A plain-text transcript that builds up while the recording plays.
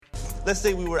let's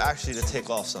say we were actually to take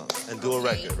off some and do a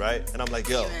record, right? And I'm like,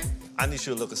 yo, I need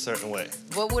you to look a certain way.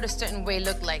 What would a certain way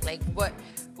look like? Like, what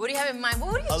do you have in mind?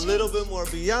 What would you A little bit more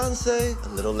Beyonce, a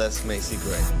little less Macy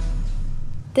Gray.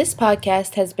 This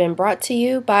podcast has been brought to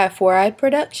you by a 4i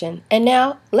production. And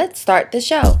now, let's start the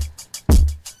show.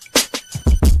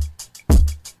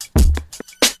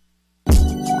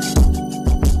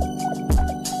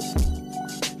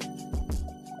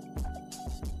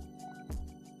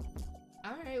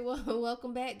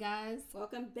 Welcome back, guys.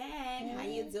 Welcome back. Hey. How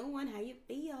you doing? How you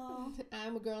feel?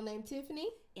 I'm a girl named Tiffany.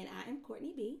 And I am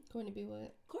CortneyB. CortneyB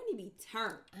what? CortneyB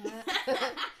turned. I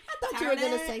thought you were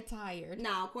going to say tired.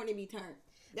 No, CortneyB turned.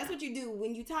 That's what you do.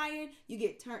 When you tired, you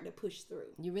get turned to push through.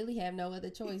 You really have no other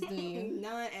choice, do you?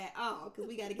 None at all, because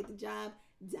we got to get the job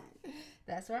done.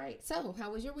 That's right. So,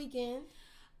 how was your weekend?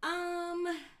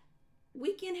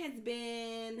 Weekend has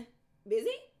been busy.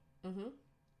 Mm-hmm.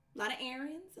 A lot of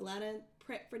errands, a lot of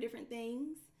prep for different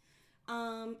things.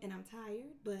 And I'm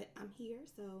tired, but I'm here,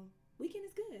 so weekend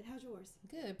is good. How's yours?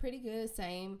 Good, pretty good.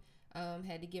 Same.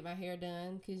 Had to get my hair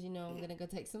done because, I'm going to go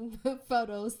take some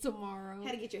photos tomorrow.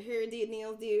 Had to get your hair did,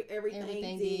 nails did,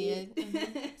 everything did.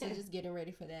 Mm-hmm. So just getting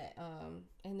ready for that.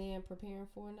 And then preparing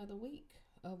for another week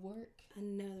of work.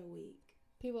 Another week.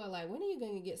 People are like, when are you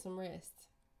going to get some rest?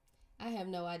 I have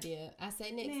no idea. I say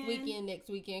next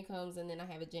weekend comes, and then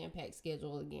I have a jam-packed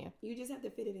schedule again. You just have to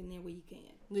fit it in there where you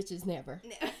can. Which is never.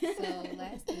 So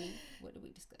last week, what did we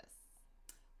discuss?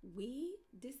 We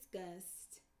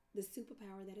discussed the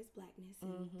superpower that is blackness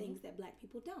and things that black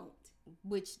people don't.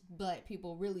 Which black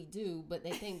people really do, but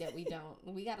they think that we don't.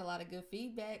 We got a lot of good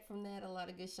feedback from that, a lot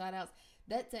of good shout-outs.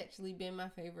 That's actually been my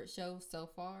favorite show so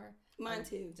far. Mine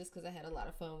too. Just because I had a lot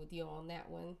of fun with you on that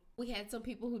one. We had some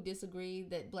people who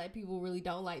disagreed that black people really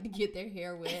don't like to get their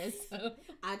hair wet. So.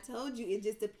 I told you, it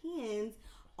just depends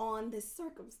on the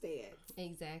circumstance.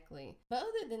 Exactly. But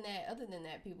other than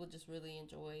that, people just really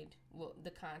enjoyed the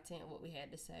content, what we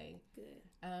had to say. Good.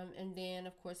 And then,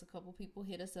 of course, a couple people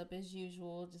hit us up as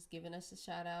usual, just giving us a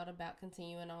shout out about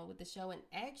continuing on with the show. And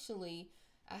actually,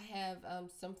 I have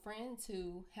some friends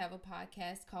who have a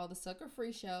podcast called The Sucker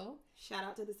Free Show. Shout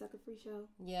out to The Sucker Free Show.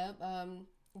 Yep.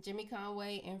 Jimmy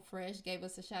Conway and Fresh gave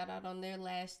us a shout out on their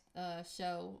last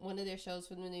show, one of their shows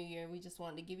for the new year. We just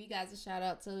wanted to give you guys a shout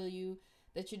out, tell you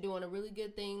that you're doing a really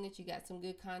good thing, that you got some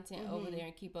good content over there,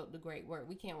 and keep up the great work.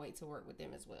 We can't wait to work with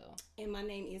them as well. And my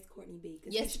name is CortneyB.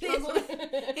 Yes,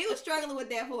 he was struggling with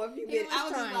that for a few minutes. I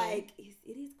was just like,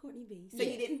 it is CortneyB. So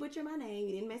you didn't butcher my name.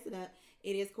 You didn't mess it up.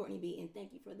 It is CortneyB. And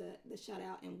thank you for the shout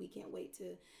out. And we can't wait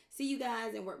to see you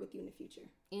guys and work with you in the future.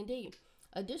 Indeed.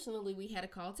 Additionally, we had a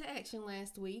call to action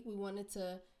last week. We wanted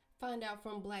to find out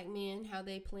from black men how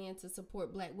they plan to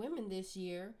support black women this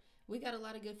year. We got a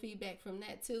lot of good feedback from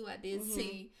that, too. I did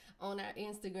see on our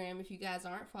Instagram. If you guys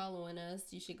aren't following us,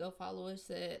 you should go follow us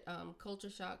at Culture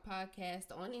Shock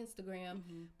Podcast on Instagram.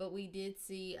 But we did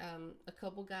see a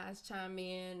couple guys chime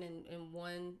in, and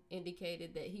one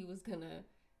indicated that he was going to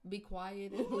be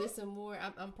quiet and listen more.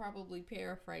 I'm probably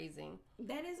paraphrasing.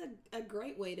 That is a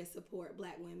great way to support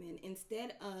black women.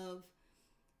 Instead of,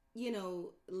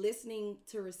 listening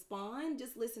to respond,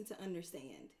 just listen to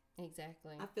understand.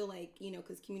 Exactly. I feel like,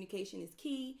 because communication is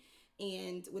key,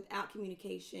 and without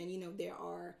communication, there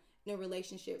are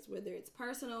relationships, whether it's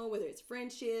personal, whether it's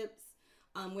friendships,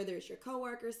 whether it's your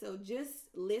coworkers. So just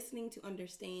listening to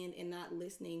understand and not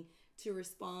listening to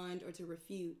respond or to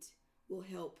refute will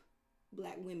help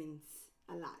black women's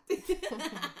a lot.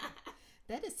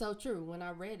 That is so true. When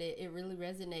I read it, it really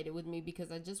resonated with me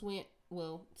because I just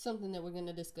something that we're going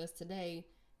to discuss today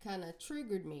kind of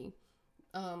triggered me.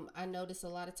 I notice a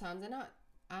lot of times, and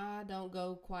I don't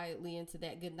go quietly into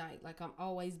that good night. Like, I'm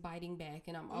always biting back,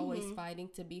 and I'm always fighting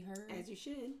to be heard. As you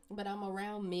should. But I'm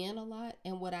around men a lot,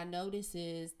 and what I notice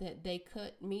is that they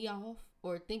cut me off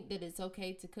or think that it's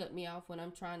okay to cut me off when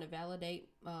I'm trying to validate,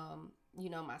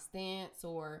 my stance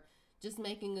or just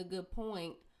making a good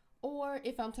point. Or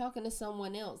if I'm talking to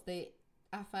someone else,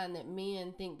 I find that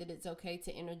men think that it's okay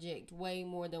to interject way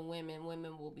more than women.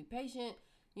 Women will be patient.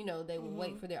 They will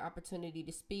wait for their opportunity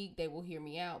to speak. They will hear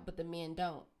me out, but the men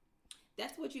don't.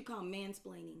 That's what you call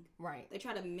mansplaining. Right. They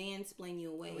try to mansplain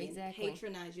you away. Exactly. And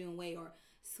patronize you away, or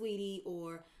sweetie,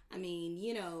 or, I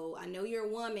know you're a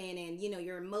woman and,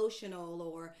 you're emotional,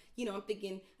 or, I'm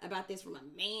thinking about this from a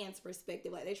man's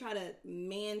perspective. Like, they try to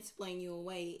mansplain you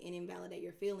away and invalidate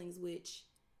your feelings, which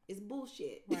is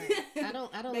bullshit. Right. I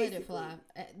don't let it fly.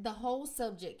 The whole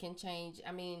subject can change.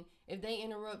 If they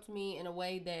interrupt me in a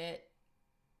way that,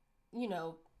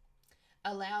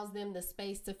 allows them the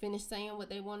space to finish saying what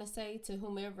they want to say to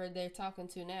whomever they're talking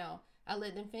to now, I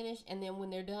let them finish, and then when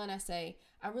they're done, I say,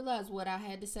 I realize what I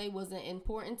had to say wasn't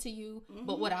important to you,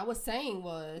 but what I was saying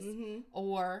was,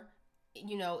 or,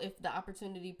 you know, if the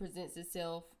opportunity presents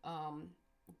itself,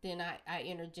 then I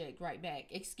interject right back.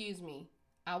 Excuse me,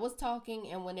 I was talking,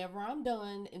 and whenever I'm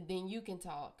done, and then you can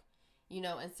talk, you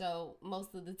know. And so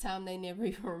most of the time they never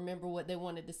even remember what they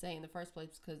wanted to say in the first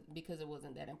place because it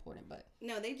wasn't that important. But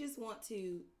no, they just want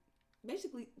to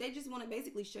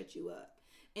basically shut you up.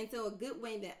 And so a good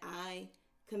way that I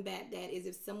combat that is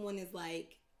if someone is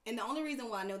like, and the only reason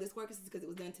why I know this works is because it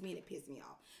was done to me and it pissed me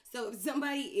off. So if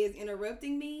somebody is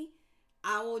interrupting me,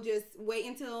 I will just wait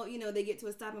until, you know, they get to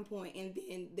a stopping point, and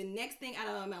then the next thing out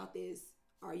of my mouth is,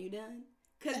 are you done?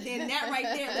 Because then that right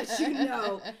there lets you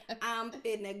know I'm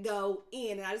finna go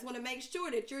in, and I just want to make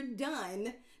sure that you're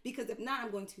done, because if not,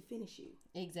 I'm going to finish you.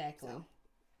 Exactly. So,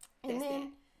 and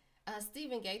then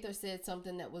Stephen Gaither said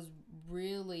something that was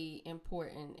really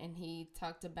important, and he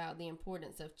talked about the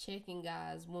importance of checking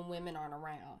guys when women aren't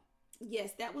around.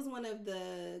 Yes, that was one of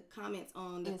the comments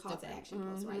on the call to action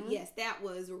post, right? Mm-hmm. Yes, that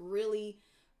was really,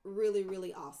 really,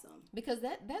 really awesome. Because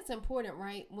that's important,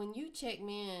 right? When you check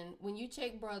men, when you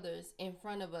check brothers in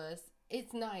front of us,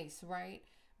 it's nice, right?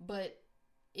 But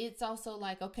it's also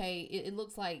like, okay, it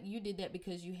looks like you did that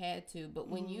because you had to. But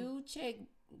when you check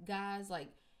guys like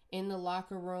in the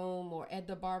locker room or at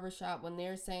the barbershop when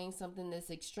they're saying something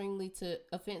that's extremely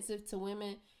offensive to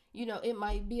women, you know, it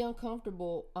might be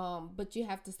uncomfortable, but you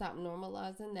have to stop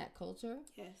normalizing that culture.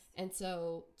 Yes. And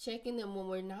so checking them when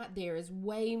we're not there is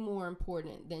way more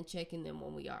important than checking them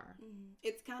when we are.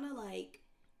 It's kind of like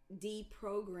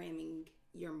deprogramming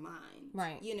your mind.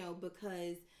 Right. You know,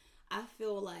 because I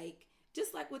feel like,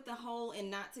 just like with the whole, and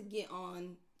not to get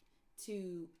on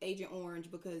to Agent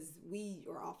Orange because we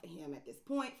are off of him at this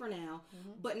point for now,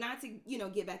 but not to, you know,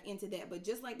 get back into that. But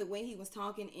just like the way he was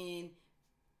talking, in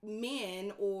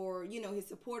men or, you know, his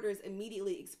supporters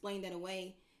immediately explain that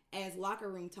away as locker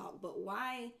room talk. But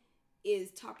why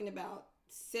is talking about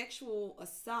sexual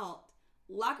assault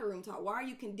locker room talk? Why are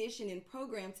you conditioned and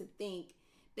programmed to think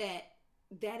that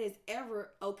that is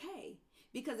ever okay?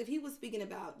 Because if he was speaking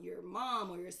about your mom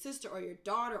or your sister or your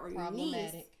daughter or your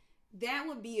niece, that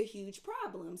would be a huge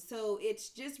problem. So it's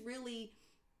just really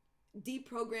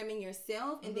deprogramming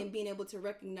yourself, and then being able to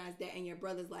recognize that, and your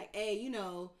brother's like, hey, you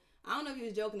know, I don't know if he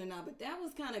was joking or not, but that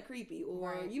was kind of creepy.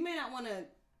 Or you may not want to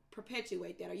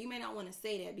perpetuate that, or you may not want to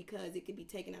say that because it could be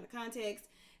taken out of context,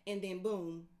 and then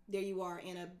boom, there you are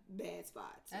in a bad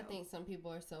spot. So. I think some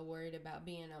people are so worried about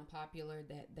being unpopular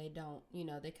that they don't, you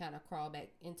know, they kind of crawl back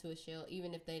into a shell,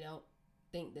 even if they don't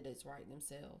think that it's right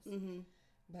themselves.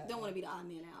 But, don't want to be the odd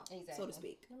man out, so to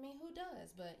speak. I mean, who does?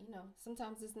 But, you know,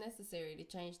 sometimes it's necessary to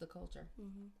change the culture.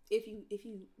 If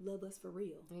you love us for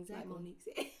real, exactly. Like Monique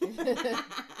said.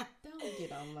 Don't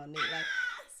get on Monique. Like,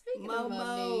 speaking of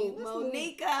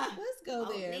Monique, let's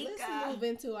go there. Let's move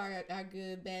into our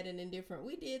good, bad, and indifferent.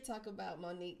 We did talk about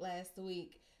Monique last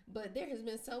week, but there has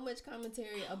been so much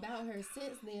commentary about her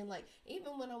since then. Like,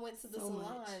 even when I went to the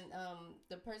salon,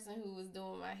 the person who was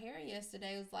doing my hair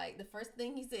yesterday was like, the first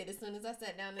thing he said as soon as I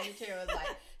sat down in the chair was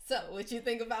like, so what you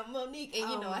think about Monique? And,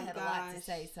 you know, I had a lot to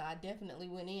say, so I definitely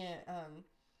went in.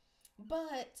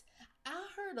 But I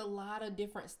heard a lot of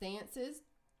different stances.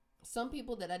 Some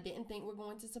people that I didn't think were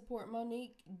going to support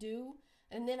Monique do.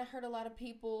 And then I heard a lot of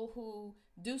people who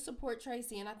do support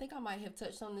Tracy, and I think I might have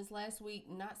touched on this last week,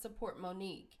 not support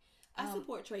Monique. I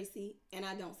support Tracy, and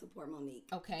I don't support Monique.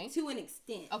 Okay. To an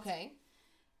extent. Okay.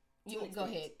 Go ahead. Go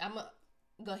ahead.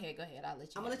 I'll let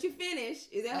you. I'm gonna let you finish.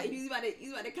 Is that you about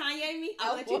to Kanye me?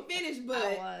 I'll let you finish. But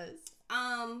I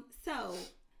was. So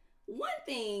one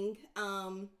thing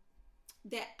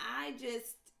that I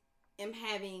just am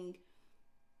having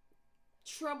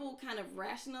trouble kind of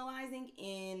rationalizing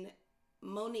in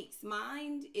Monique's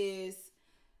mind is,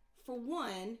 for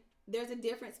one, there's a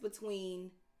difference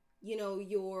between, you know,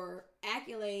 your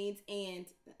accolades and,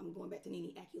 I'm going back to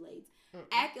Nene,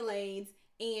 accolades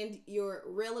and your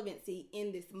relevancy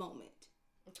in this moment.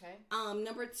 Okay.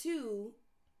 Number two,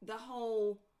 the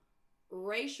whole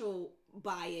racial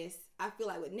bias, I feel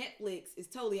like with Netflix is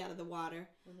totally out of the water.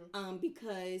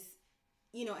 Because,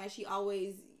 you know, as she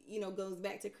always, you know, goes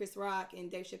back to Chris Rock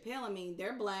and Dave Chappelle. I mean,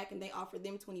 they're black and they offered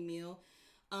them $20 million.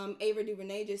 Ava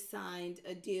DuVernay just signed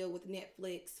a deal with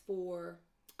Netflix for,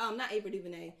 not Ava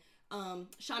DuVernay,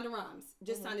 Shonda Rhimes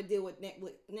just signed a deal with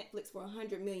Netflix for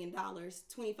 $100 million,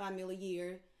 $25 million a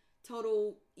year,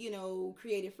 total, you know,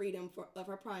 creative freedom of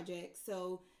her project.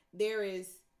 So there is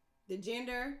the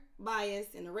gender bias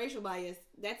and the racial bias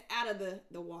that's out of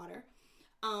the water.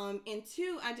 And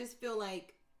two, I just feel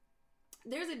like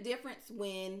there's a difference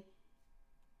when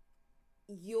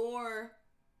your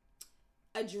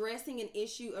addressing an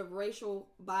issue of racial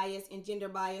bias and gender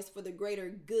bias for the greater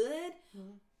good,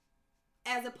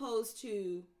 as opposed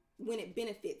to when it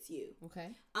benefits you. Okay.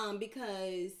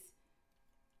 Because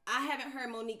I haven't heard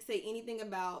Monique say anything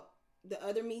about the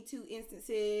other Me Too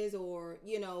instances or,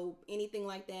 anything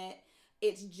like that.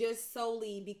 It's just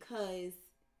solely because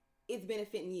it's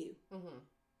benefiting you.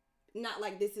 Not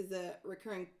like this is a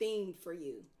recurring theme for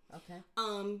you. Okay.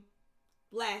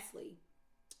 Lastly,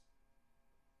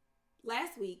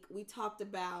 last week we talked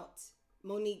about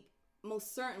Monique.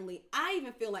 Most certainly, I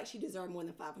even feel like she deserved more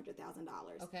than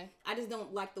 $500,000. Okay. I just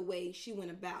don't like the way she went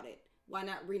about it. Why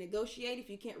not renegotiate? If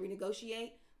you can't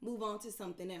renegotiate, move on to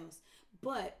something else.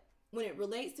 But when it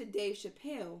relates to Dave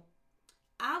Chappelle,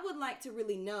 I would like to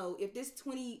really know if this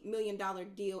 $20 million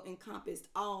deal encompassed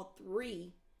all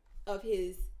 3 of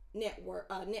his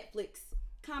Netflix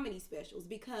comedy specials.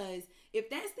 Because if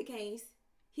that's the case,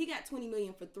 he got $20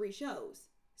 million for 3 shows.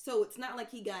 So it's not like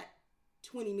he got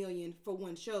 $20 million for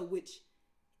one show, which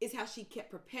is how she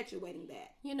kept perpetuating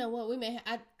that. You know what?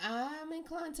 I'm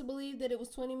inclined to believe that it was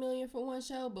 $20 million for one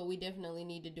show, but we definitely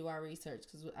need to do our research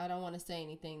because I don't want to say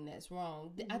anything that's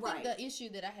wrong. I think the issue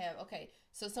that I have,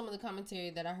 so some of the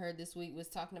commentary that I heard this week was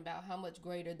talking about how much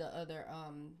greater the other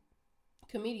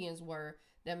comedians were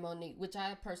than Monique, which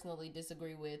I personally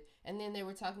disagree with. And then they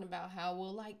were talking about how,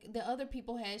 the other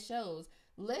people had shows.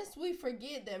 Lest we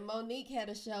forget that Monique had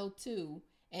a show too.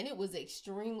 And it was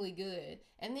extremely good.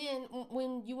 And then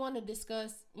when you want to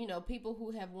discuss, people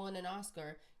who have won an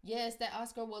Oscar, yes, that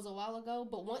Oscar was a while ago.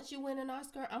 But once you win an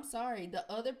Oscar, I'm sorry, the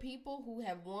other people who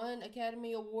have won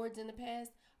Academy Awards in the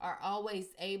past are always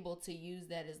able to use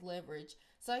that as leverage.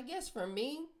 So I guess for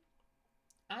me,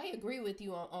 I agree with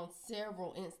you on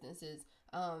several instances.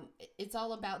 It's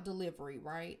all about delivery,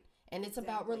 right? And it's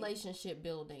about relationship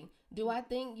building. Do I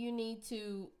think you need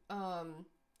to...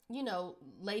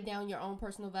 lay down your own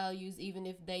personal values, even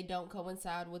if they don't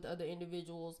coincide with other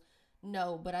individuals?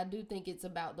 No, but I do think it's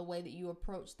about the way that you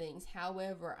approach things.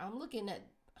 However, I'm looking at,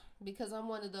 because I'm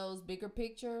one of those bigger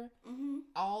picture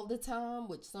all the time,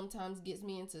 which sometimes gets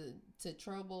me into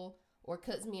trouble or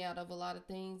cuts me out of a lot of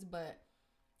things. But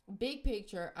big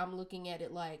picture, I'm looking at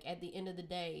it like at the end of the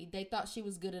day, they thought she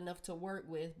was good enough to work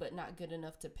with, but not good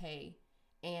enough to pay.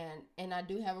 And I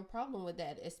do have a problem with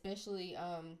that, especially,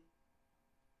 I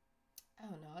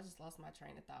don't know. I just lost my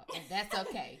train of thought. And that's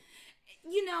okay.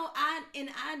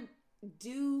 I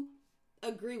do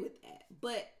agree with that.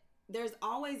 But there's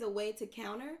always a way to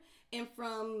counter. And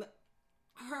from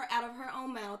her, out of her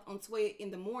own mouth on Sway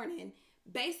in the Morning,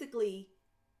 basically,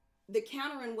 the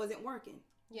countering wasn't working.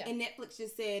 Yeah. And Netflix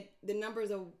just said the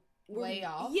numbers are way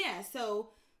off. Yeah,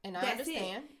 so and I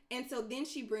understand. It. And so then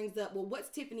she brings up, well, what's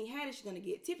Tiffany Haddish going to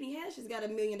get? Tiffany Haddish has got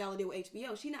 $1 million deal with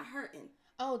HBO. She's not hurting.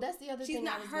 Oh, that's the other thing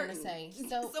I was going to say.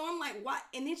 So I'm like, what?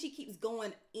 And then she keeps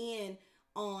going in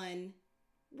on,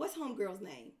 what's homegirl's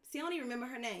name? See, I don't even remember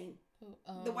her name.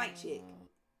 The white chick.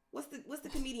 What's the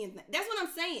comedian's name? That's what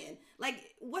I'm saying.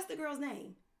 Like, what's the girl's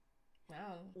name?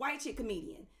 Oh. White chick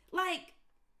comedian. Like,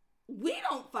 we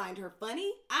don't find her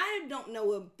funny. I don't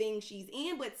know a thing she's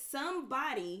in, but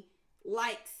somebody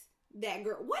likes that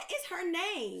girl. What is her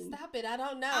name? Stop it. I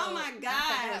don't know. Oh my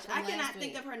gosh. I cannot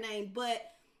think of her name, but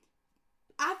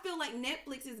I feel like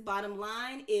Netflix's bottom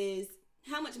line is,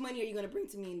 how much money are you going to bring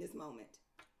to me in this moment?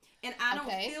 And I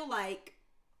don't feel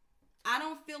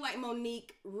like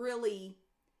Monique really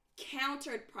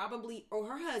countered probably, or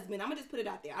her husband, I'm going to just put it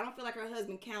out there. I don't feel like her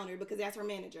husband countered, because that's her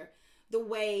manager, the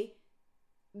way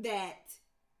that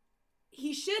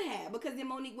he should have, because then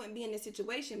Monique wouldn't be in this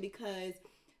situation, because,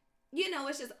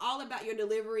 it's just all about your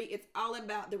delivery. It's all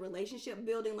about the relationship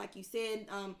building. Like you said,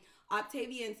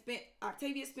 Octavia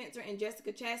Spencer and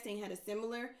Jessica Chastain had a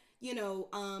similar,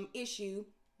 issue.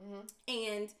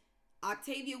 And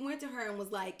Octavia went to her and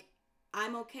was like,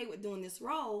 I'm okay with doing this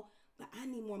role, but I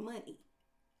need more money.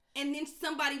 And then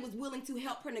somebody was willing to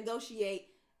help her negotiate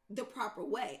the proper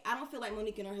way. I don't feel like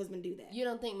Monique and her husband do that. You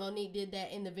don't think Monique did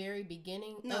that in the very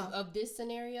beginning of this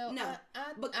scenario? No.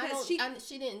 Because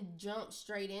she didn't jump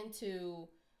straight into,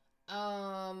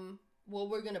 well,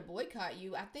 we're going to boycott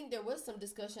you. I think there was some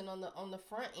discussion on the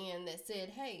front end that said,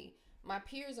 hey, my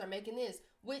peers are making this,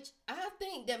 which I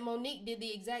think that Monique did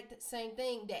the exact same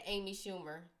thing that Amy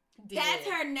Schumer did. That's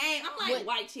her name. I'm like,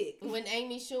 white chick. When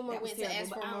Amy Schumer went to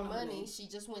ask for more money, she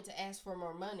just went to ask for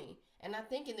more money. And I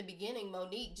think in the beginning,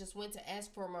 Monique just went to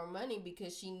ask for more money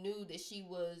because she knew that she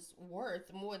was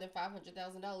worth more than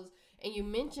 $500,000. And you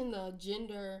mentioned the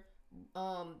gender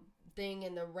thing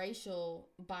and the racial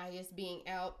bias being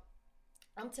out.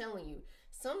 I'm telling you,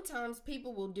 sometimes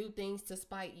people will do things to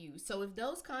spite you. So if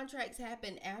those contracts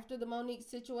happen after the Monique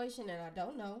situation, and I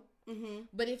don't know,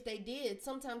 But if they did,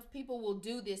 sometimes people will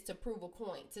do this to prove a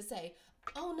point, to say,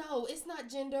 oh no, it's not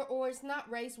gender or it's not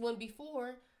race, when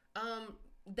before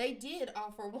they did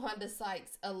offer Wanda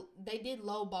Sykes, they did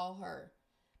lowball her.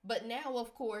 But now,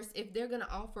 of course, if they're going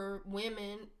to offer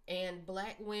women and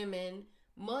black women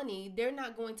money, they're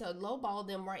not going to lowball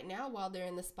them right now while they're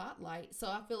in the spotlight. So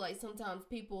I feel like sometimes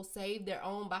people save their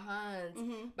own behinds.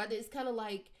 But it's kind of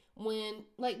like when,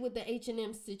 like with the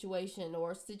H&M situation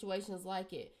or situations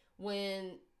like it,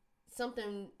 when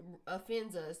something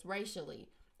offends us racially,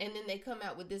 and then they come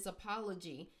out with this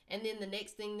apology, and then the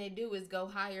next thing they do is go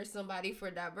hire somebody for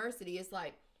diversity. It's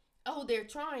like, oh, they're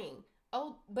trying.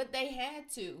 Oh, but they had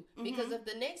to, because if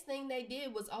the next thing they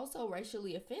did was also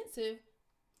racially offensive.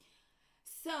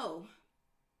 So,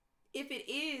 if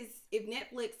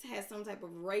Netflix has some type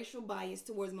of racial bias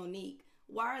towards Monique,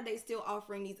 why are they still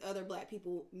offering these other black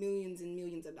people millions and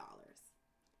millions of dollars?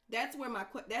 That's where my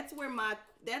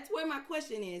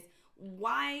question is.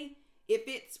 Why, if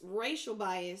it's racial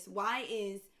bias, why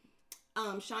is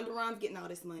Shonda Rhimes getting all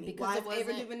this money? Because why is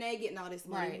Ava DuVernay getting all this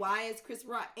money? Right. Why is Chris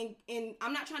Rock? And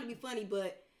I'm not trying to be funny,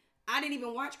 but I didn't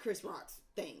even watch Chris Rock's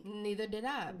thing. Neither did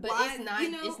I. But Why,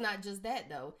 it's not just that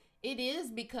though. It is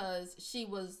because she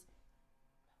was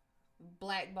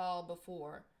blackballed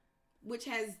before. Which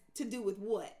has to do with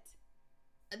what?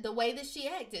 The way that she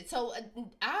acted. So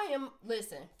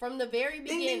listen, from the very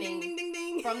beginning, ding, ding, ding, ding,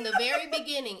 ding. From the very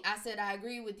beginning, I said I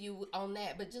agree with you on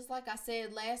that. But just like I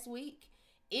said last week,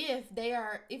 if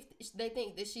they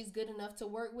think that she's good enough to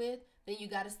work with, then you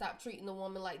got to stop treating the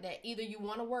woman like that. Either you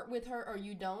want to work with her or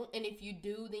you don't. And if you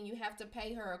do, then you have to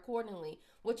pay her accordingly.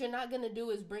 What you're not going to do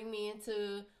is bring me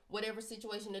into whatever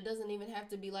situation. It doesn't even have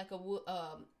to be like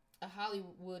a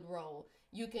Hollywood role.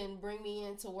 You can bring me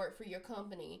in to work for your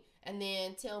company and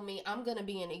then tell me I'm going to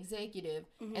be an executive,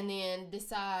 and then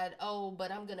decide, oh,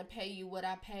 but I'm going to pay you what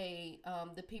I pay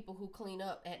the people who clean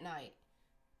up at night.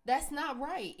 That's not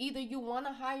right. Either you want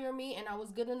to hire me and I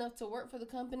was good enough to work for the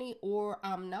company, or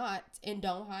I'm not and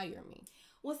don't hire me.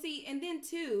 Well, see, and then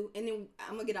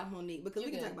I'm going to get off Monique because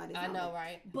we can talk about this. I know,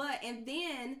 right? And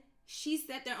then she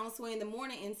sat there on Sway in the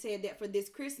Morning and said that for this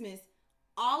Christmas,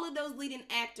 all of those leading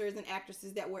actors and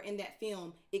actresses that were in that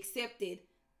film accepted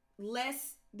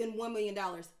less than $1 million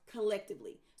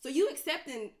collectively. So you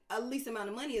accepting a least amount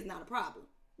of money is not a problem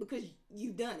because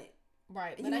you've done it.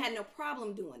 Right. And you had no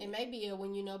problem doing it. It may be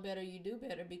when you know better, you do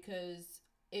better, because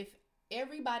if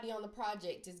everybody on the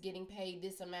project is getting paid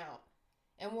this amount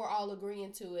and we're all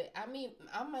agreeing to it, I mean,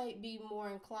 I might be more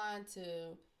inclined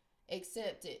to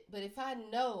accept it. But if I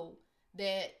know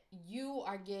that you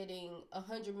are getting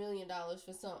 $100 million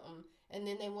for something and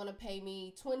then they want to pay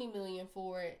me $20 million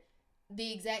for it,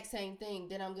 the exact same thing,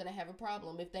 then I'm going to have a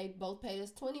problem. If they both pay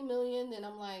us $20 million, then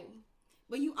I'm like,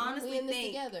 but you honestly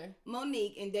think together.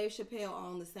 Monique and Dave Chappelle are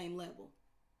on the same level?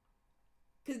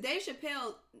 Because Dave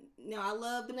Chappelle, now I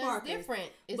love the Parkers. It's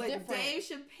different. It's different. Dave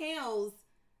Chappelle's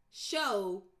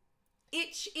show,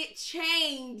 it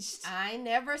changed. I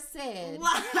never said.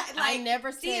 I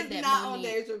never said that not Monique.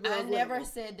 On Dave Chappelle's I never level.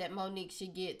 Said that Monique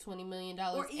should get $20 million.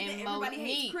 Or even and everybody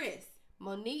hates Chris.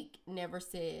 Monique never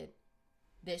said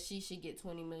that she should get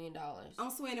 $20 million.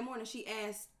 On Sway in the Morning, she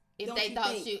asked, if they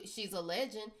thought she's a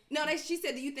legend. No, she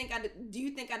said, do you think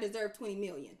I deserve $20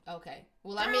 million? Okay.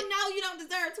 Well, no, you don't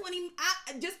deserve 20.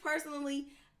 Just personally,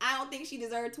 I don't think she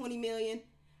deserved $20 million.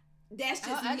 That's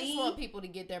just me. I just want people to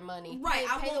get their money. Right.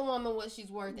 Pay the woman what she's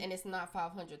worth, and it's not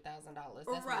 $500,000.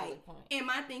 That's my only point. And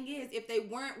my thing is, if they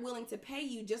weren't willing to pay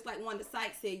you, just like Wanda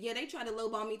Sykes said, yeah, they tried to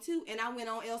lowball me too, and I went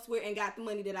on elsewhere and got the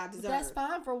money that I deserved. That's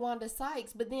fine for Wanda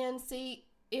Sykes, but then see,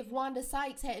 if Wanda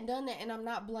Sykes hadn't done that, and I'm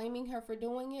not blaming her for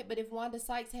doing it, but if Wanda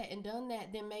Sykes hadn't done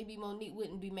that, then maybe Monique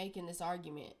wouldn't be making this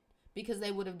argument, because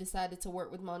they would have decided to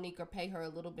work with Monique or pay her a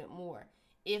little bit more.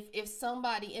 If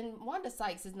somebody, and Wanda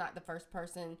Sykes is not the first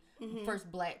person,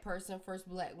 first black person, first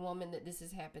black woman that this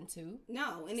has happened to.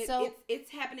 No, and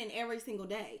it's happening every single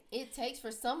day. It takes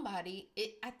for somebody.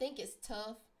 I think it's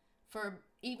tough for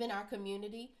even our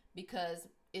community because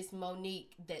it's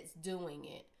Monique that's doing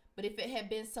it. But if it had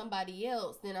been somebody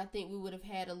else, then I think we would have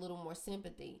had a little more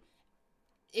sympathy.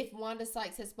 If Wanda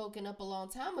Sykes had spoken up a long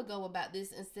time ago about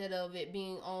this, instead of it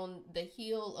being on the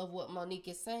heel of what Monique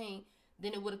is saying,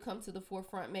 then it would have come to the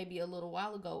forefront maybe a little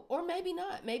while ago. Or maybe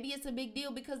not. Maybe it's a big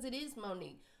deal because it is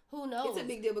Monique. Who knows? It's a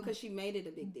big deal because she made it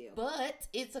a big deal. But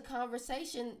it's a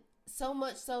conversation, so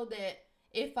much so that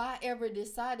if I ever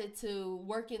decided to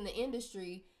work in the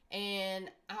industry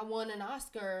and I won an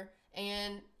Oscar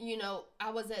and, I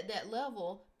was at that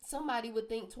level, somebody would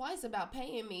think twice about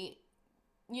paying me,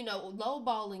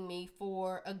 lowballing me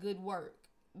for a good work,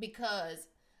 because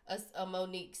a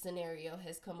Monique scenario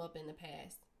has come up in the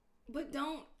past. But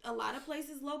don't a lot of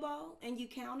places lowball and you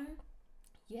counter?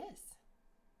 Yes.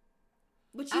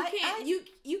 But you can't.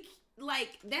 You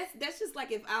like that's just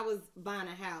like if I was buying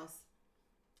a house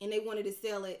and they wanted to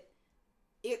sell it.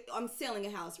 I'm selling a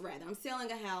house rather. I'm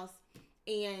selling a house,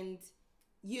 and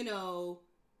you know,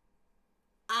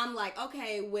 I'm like,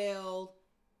 okay, well,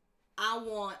 I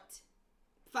want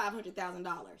 $500,000,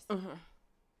 Mm-hmm.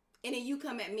 and then you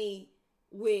come at me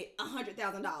with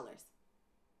 $100,000,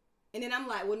 and then I'm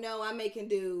like, well, no, I can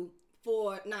do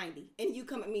 $490, and you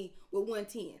come at me with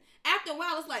 $110. After a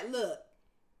while, it's like, look,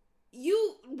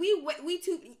 we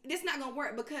two, this not gonna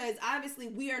work because obviously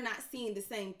we are not seeing the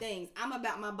same things. I'm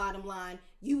about my bottom line.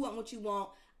 You want what you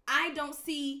want. I don't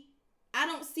see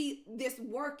this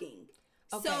working.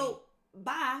 Okay. So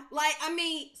bye. Like, I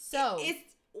mean, so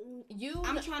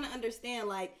I'm trying to understand,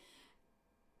 like,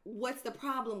 what's the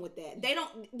problem with that?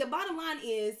 The bottom line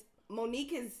is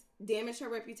Monique has damaged her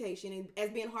reputation as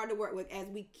being hard to work with, as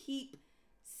we keep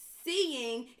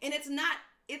seeing. And it's not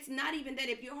even that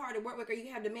if you're hard to work with or you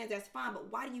have demands, that's fine.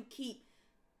 But why do you keep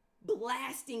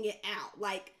blasting it out?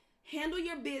 Like, handle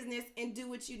your business and do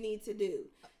what you need to do.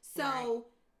 So right.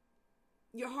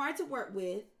 You're hard to work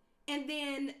with. And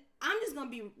then I'm just going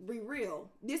to be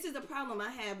real. This is a problem I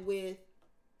have with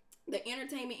the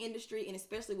entertainment industry and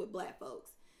especially with black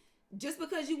folks. Just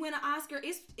because you win an Oscar,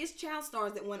 it's child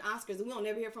stars that won Oscars and we don't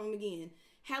never hear from them again.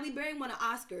 Halle Berry won an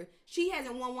Oscar. She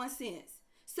hasn't won one since.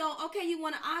 So, okay, you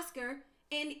won an Oscar.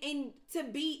 And to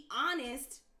be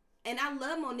honest, and I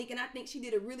love Monique and I think she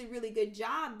did a really, really good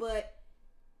job, but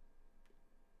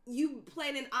you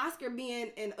played an Oscar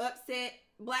being an upset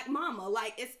black mama.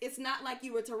 Like, it's not like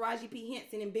you were Taraji P.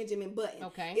 Henson and Benjamin Button.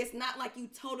 Okay. It's not like you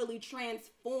totally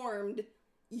transformed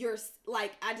your,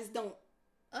 like, I just don't.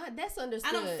 That's understood.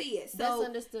 I don't see it. So that's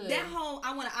understood. That whole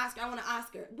I want an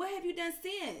Oscar. What have you done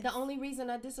since? The only reason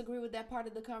I disagree with that part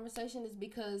of the conversation is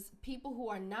because people who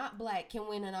are not black can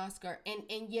win an Oscar. And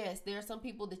yes, there are some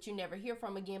people that you never hear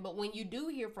from again. But when you do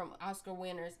hear from Oscar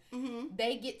winners, mm-hmm.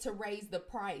 they get to raise the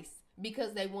price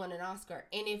because they won an Oscar.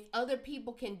 And if other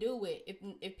people can do it,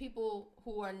 if people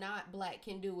who are not black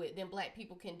can do it, then black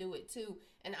people can do it too.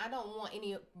 And I don't want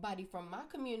anybody from my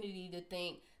community to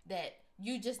think that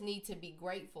you just need to be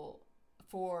grateful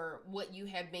for what you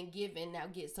have been given. Now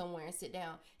get somewhere and sit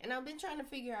down. And I've been trying to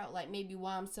figure out, like, maybe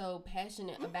why I'm so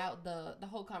passionate mm-hmm. about the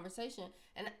whole conversation.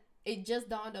 And it just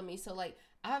dawned on me. So, like,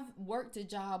 I've worked a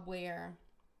job where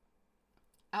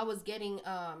I was getting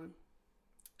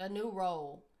a new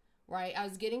role, right? I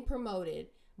was getting promoted,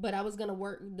 but I was going to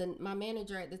work. My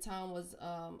manager at the time was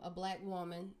a black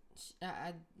woman.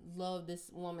 I love this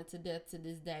woman to death to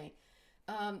this day.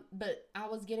 But I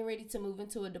was getting ready to move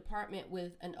into a department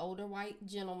with an older white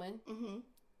gentleman, mm-hmm.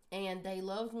 and they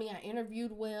loved me. I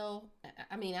interviewed well.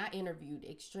 I interviewed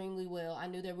extremely well. I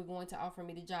knew they were going to offer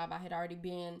me the job. I had already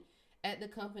been at the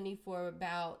company for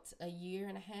about a year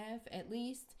and a half at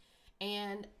least,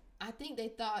 and I think they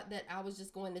thought that I was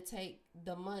just going to take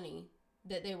the money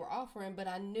that they were offering, but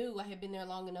I knew I had been there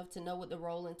long enough to know what the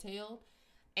role entailed,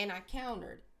 and I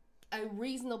countered a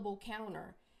reasonable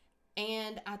counter.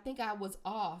 And I think I was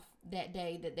off that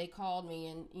day that they called me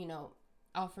and,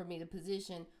 offered me the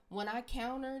position. When I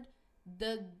countered,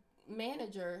 the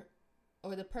manager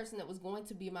or the person that was going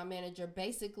to be my manager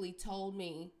basically told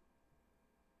me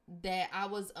that I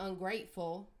was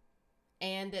ungrateful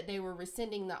and that they were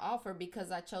rescinding the offer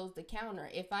because I chose the counter.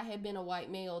 If I had been a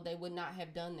white male, they would not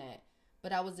have done that.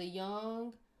 But I was a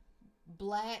young,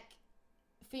 black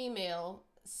female,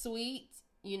 sweet,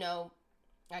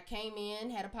 I came in,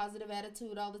 had a positive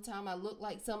attitude all the time. I looked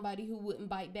like somebody who wouldn't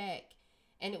bite back.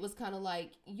 And it was kind of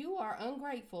like, you are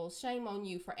ungrateful. Shame on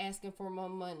you for asking for more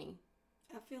money.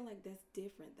 I feel like that's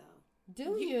different, though.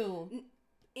 Do you?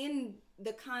 In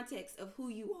the context of who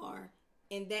you are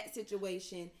in that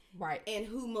situation. Right. And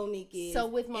who Monique is. So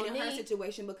with Monique, in her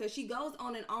situation, because she goes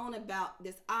on and on about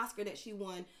this Oscar that she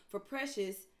won for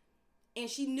Precious. And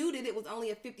she knew that it was only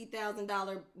a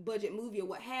 $50,000 budget movie or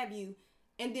what have you.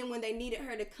 And then when they needed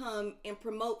her to come and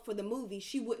promote for the movie,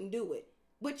 she wouldn't do it.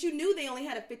 But you knew they only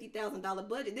had a $50,000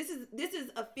 budget. This is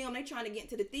a film they're trying to get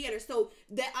into the theater. So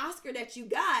that Oscar that you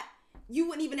got, you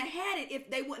wouldn't even have had it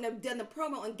if they wouldn't have done the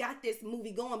promo and got this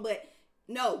movie going. But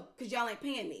no, because y'all ain't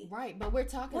paying me. Right, but we're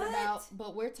talking about what happened. But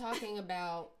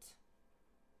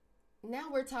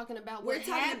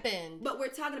we're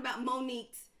talking about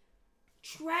Monique's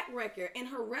track record and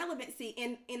her relevancy.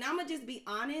 And I'm going to just be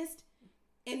honest.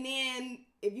 And then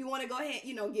if you want to go ahead,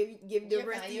 give the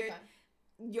rest of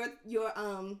your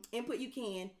input, you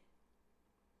can.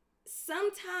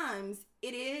 Sometimes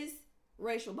it is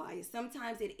racial bias.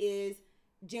 Sometimes it is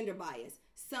gender bias.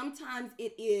 Sometimes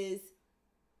it is,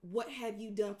 what have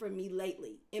you done for me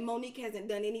lately? And Monique hasn't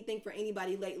done anything for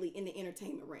anybody lately in the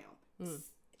entertainment realm.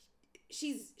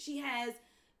 She has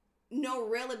no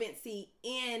relevancy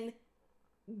in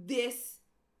this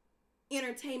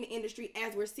entertainment industry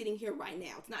as we're sitting here right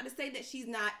now. It's not to say that she's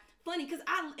not funny, because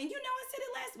I said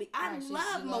it last week. I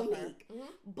love Monique.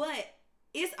 But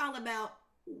it's all about,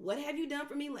 what have you done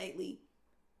for me lately?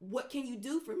 What can you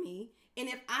do for me? And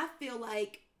if I feel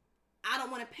like I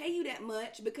don't want to pay you that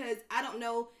much, because I don't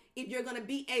know if you're going to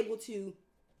be able to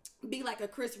be like a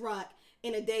Chris Rock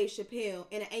and a Dave Chappelle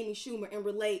and an Amy Schumer and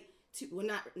relate to, well,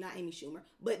 not Amy Schumer,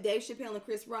 but Dave Chappelle and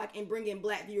Chris Rock, and bring in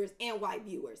black viewers and white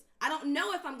viewers. I don't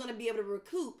know if I'm going to be able to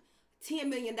recoup $10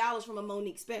 million from a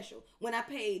Monique special when I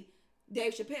paid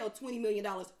Dave Chappelle $20 million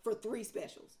for 3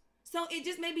 specials. So it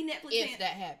just may be Netflix If saying,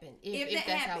 that happened. If that's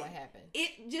happened, how it happened.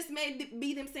 It just may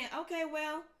be them saying, okay,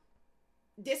 well,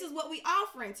 this is what we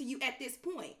offering to you at this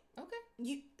point. Okay.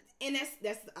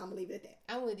 That's I'm gonna leave it at that.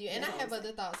 I'm with you. And I have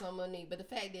other thoughts on Monique, but the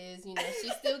fact is,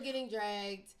 she's still getting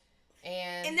dragged.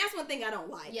 And that's one thing I don't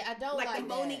like. Yeah, I don't like the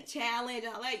Monique challenge.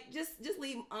 Just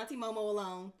leave Auntie Momo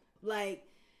alone. Like,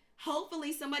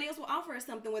 hopefully somebody else will offer us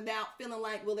something without feeling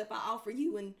like, well, if I offer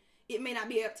you and it may not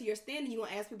be up to your standard, you're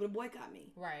gonna ask people to boycott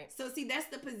me. Right. So see, that's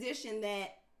the position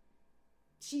that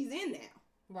she's in now.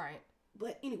 Right.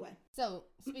 But anyway. So,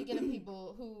 speaking of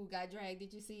people who got dragged,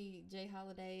 did you see Jay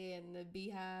Holiday and the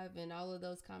Beehive and all of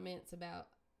those comments about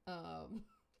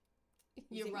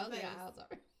your brother?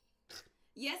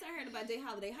 Yes, I heard about Jay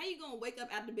Holiday. How you gonna wake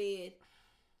up out the bed?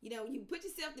 You put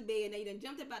yourself to bed, and you done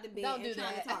jumped up out the bed and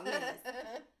trying to talk mess.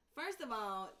 First of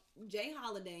all, Jay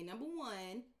Holiday, number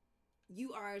one,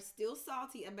 you are still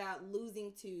salty about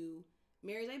losing to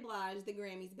Mary J. Blige, the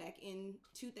Grammys, back in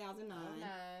 2009.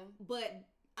 But,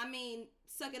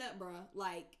 suck it up, bruh.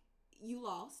 Like, you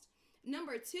lost.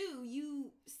 Number two,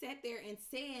 you sat there and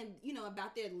said,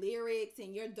 about their lyrics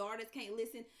and your daughters can't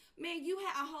listen. Man, you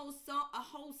had a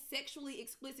whole sexually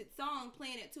explicit song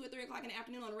playing at 2 or 3 o'clock in the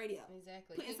afternoon on the radio.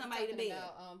 Exactly. Putting somebody to bed.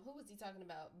 Who was he talking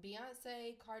about?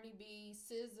 Beyonce, Cardi B,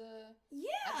 SZA. Yeah.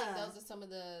 I think those are some of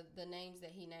the names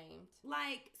that he named.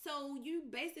 Like, so you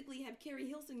basically have Carrie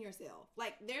Hilson yourself.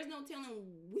 Like, there's no telling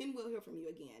when we'll hear from you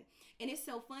again. And it's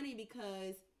so funny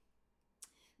because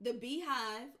the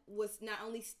Beehive was not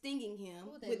only stinging him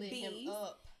with bees. Him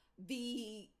up.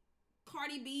 The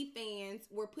Cardi B fans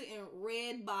were putting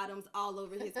red bottoms all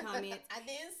over his comments. I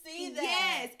didn't see that.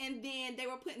 Yes, and then they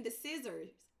were putting the scissors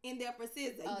in there for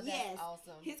SZA. Oh, yes, that's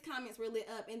awesome. His comments were lit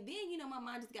up. And then, my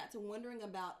mind just got to wondering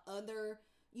about other,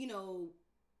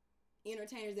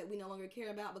 entertainers that we no longer care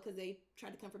about because they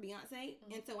tried to come for Beyonce.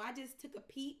 Mm-hmm. And so I just took a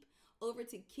peep over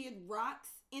to Kid Rock's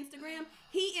Instagram.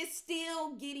 He is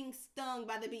still getting stung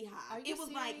by the Beehive. It was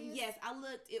serious? Like, yes, I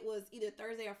looked, it was either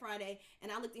Thursday or Friday,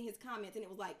 and I looked in his comments, and it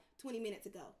was like 20 minutes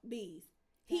ago. Bees.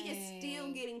 He is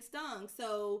still getting stung.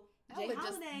 So, I would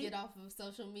just get off of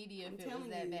social media if it was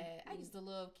that bad. I used to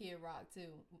love Kid Rock,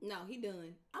 too. No, he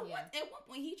done. At one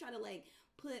point, he tried to,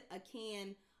 put a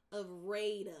can of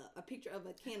Raid up, a picture of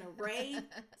a can of Raid.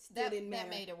 Still didn't matter. That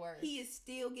made it worse. He is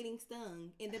still getting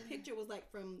stung, and the picture was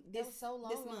from this. That was so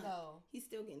long ago. He's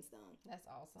still getting stung. That's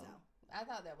awesome. So. I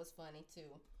thought that was funny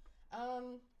too.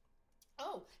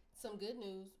 Some good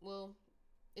news. Well,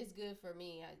 it's good for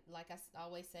me. Like I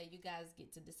always say, you guys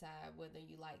get to decide whether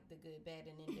you like the good, bad,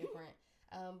 and indifferent.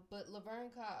 But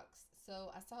Laverne Cox.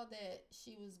 So I saw that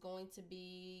she was going to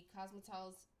be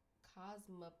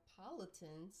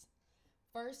Cosmopolitan's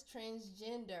first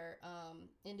transgender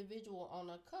individual on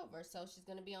a cover. So she's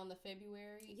going to be on the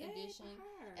February edition.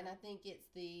 And I think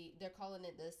they're calling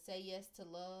it the Say Yes to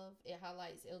Love. It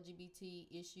highlights LGBT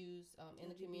issues in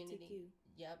the community.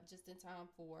 Yep, just in time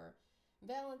for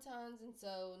Valentine's. And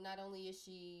so not only is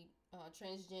she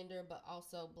transgender, but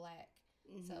also Black.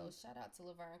 Mm-hmm. So shout out to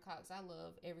Laverne Cox. I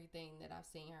love everything that I've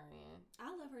seen her in.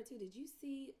 I love her too. Did you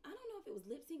see? I don't know if it was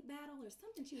Lip Sync Battle or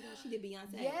something she was on. She did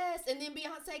Beyonce. Yes, and then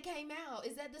Beyonce came out.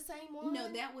 Is that the same one? No,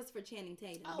 that was for Channing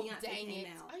Tatum. Oh, Beyonce came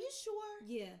out. Are you sure?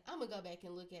 Yeah. I'm gonna go back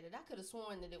and look at it. I could have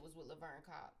sworn that it was with Laverne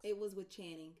Cox. It was with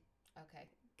Channing. Okay.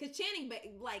 Cause Channing's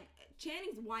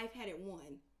wife had it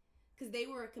won. Because they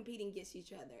were competing against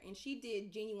each other. And she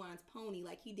did Genuine's Pony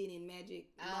like he did in Magic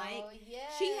Mike. Oh,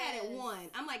 yes. She had it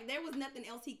won. I'm like, there was nothing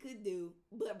else he could do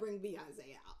but bring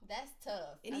Beyonce out. That's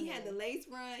tough. And he had the lace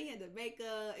front. He had the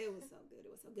makeup. It was so good.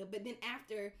 It was so good. But then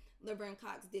after Laverne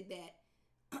Cox did that,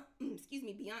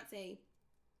 Beyonce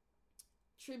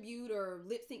tribute or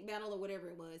lip sync battle or whatever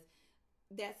it was,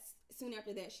 that's soon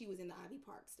after that she was in the Ivy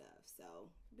Park stuff. So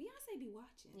Beyonce be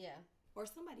watching. Yeah. or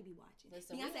somebody be watching.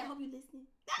 Listen, Beyonce, I hope you listening.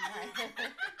 Right.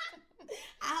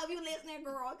 I hope you listening,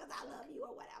 girl, because I love you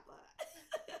or whatever.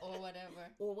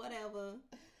 Or whatever.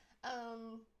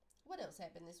 What else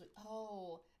happened this week?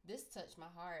 Oh, this touched my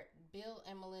heart. Bill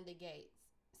and Melinda Gates.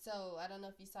 So I don't know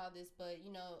if you saw this, but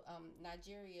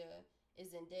Nigeria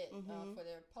is in debt for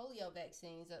their polio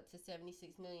vaccines up to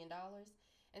 $76 million.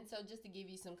 And so just to give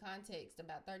you some context,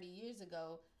 about 30 years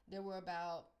ago, there were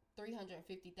about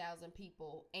 350,000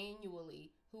 people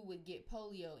annually who would get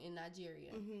polio in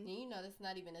Nigeria. And that's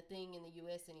not even a thing in the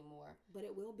U.S. anymore. But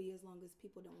it will be as long as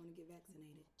people don't want to get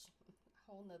vaccinated.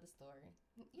 Whole nother story.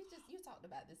 You talked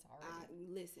about this already.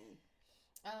 Listen.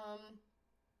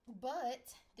 But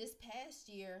this past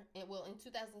year, in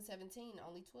 2017,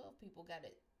 only 12 people got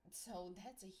it. So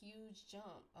that's a huge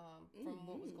jump from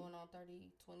what was going on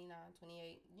 30, 29,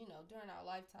 28, during our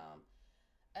lifetime.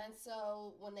 And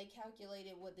so when they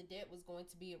calculated what the debt was going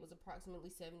to be, it was approximately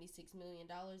 $76 million.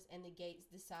 And the Gates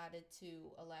decided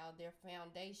to allow their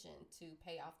foundation to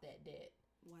pay off that debt.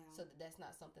 Wow. So that's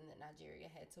not something that Nigeria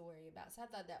had to worry about. So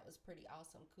I thought that was pretty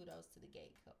awesome. Kudos to the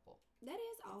Gate couple. That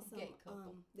is awesome. Gate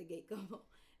couple. The Gate couple.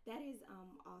 That is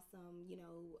awesome.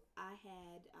 I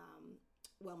had,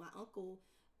 my uncle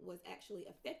was actually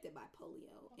affected by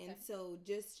polio. Okay. And so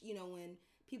just, when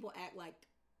people act like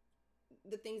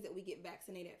the things that we get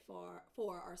vaccinated for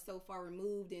are so far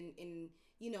removed and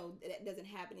that doesn't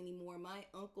happen anymore. My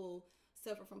uncle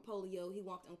suffered from polio. He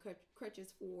walked on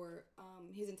crutches for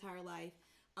his entire life.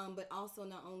 But also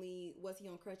not only was he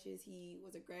on crutches, he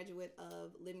was a graduate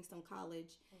of Livingstone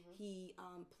College. He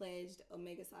pledged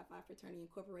Omega Psi Phi Fraternity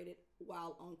Incorporated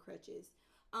while on crutches.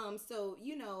 So,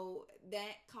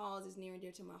 that cause is near and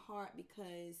dear to my heart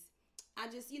because I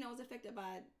just, was affected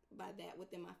by that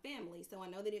within my family. So I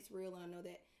know that it's real, and I know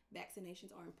that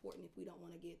vaccinations are important if we don't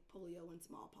want to get polio and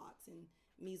smallpox and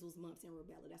measles, mumps, and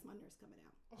rubella. That's my nurse coming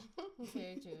out.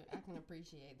 Very true. I can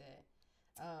appreciate that.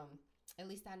 At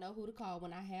least I know who to call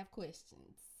when I have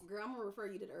questions. Girl, I'm going to refer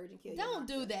you to the urgent care. Don't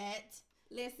do that.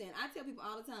 Listen, I tell people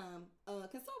all the time,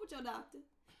 consult with your doctor.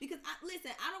 Because,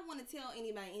 I don't want to tell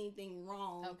anybody anything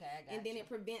wrong. Okay, I got And then it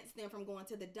prevents them from going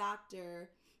to the doctor,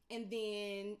 and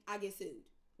then I get sued.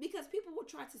 Because people will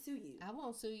try to sue you. I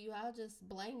won't sue you. I'll just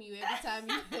blame you every time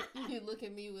you look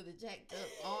at me with a jacked up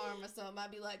arm or something. I'll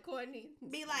be like, Courtney.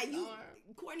 Be like,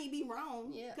 Courtney be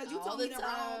wrong. Yeah. Because you told me the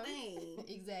wrong thing.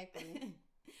 Exactly.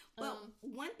 But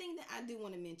one thing that I do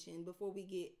want to mention before we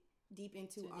get deep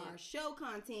into our show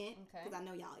content, because I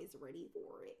know y'all is ready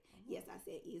for it. Yes, I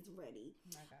said is ready.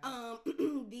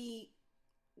 The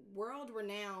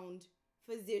world-renowned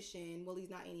physician, well,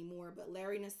 he's not anymore, but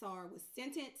Larry Nassar was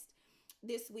sentenced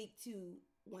this week to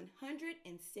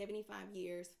 175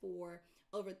 years for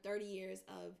over 30 years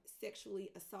of sexually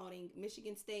assaulting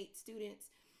Michigan State students,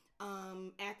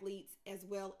 athletes, as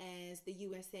well as the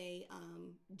USA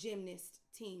gymnast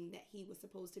team that he was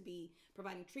supposed to be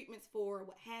providing treatments for,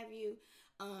 what have you.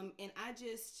 And I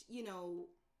just,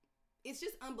 it's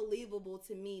just unbelievable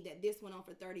to me that this went on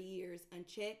for 30 years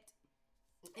unchecked.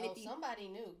 And somebody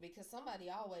knew, because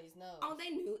somebody always knows. Oh, they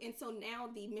knew. And so now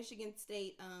the Michigan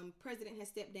State president has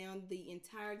stepped down. The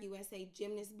entire USA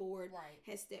Gymnast Board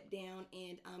has stepped down.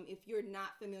 And if you're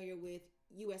not familiar with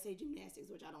USA Gymnastics,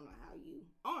 which I don't know how you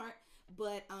aren't,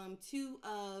 but two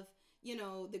of,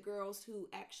 the girls who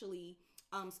actually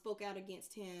spoke out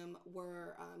against him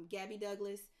were Gabby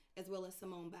Douglas as well as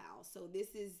Simone Biles. So this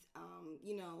is,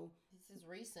 this is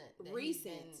recent. He's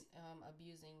been,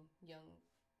 abusing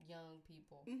young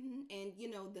people. And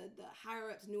the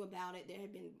higher ups knew about it. There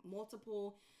had been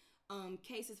multiple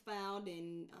cases filed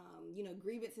and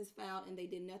grievances filed, and they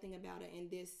did nothing about it. And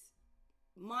this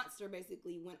monster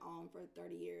basically went on for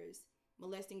 30 years,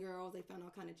 molesting girls. They found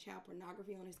all kind of child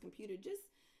pornography on his computer, just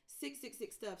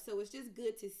 666 stuff. So it's just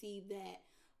good to see that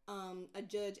a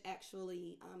judge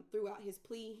actually threw out his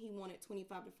plea. He wanted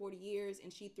 25 to 40 years,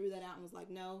 and she threw that out and was like,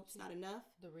 no, it's not enough.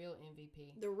 The real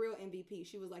MVP.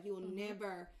 She was like, you will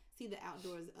never see the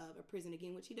outdoors of a prison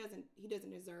again, which he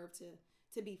doesn't deserve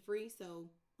to be free. So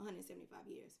 175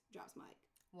 years. Drops mic.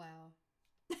 Wow.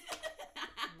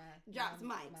 Drops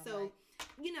mic. So,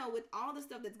 with all the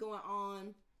stuff that's going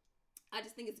on, I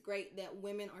just think it's great that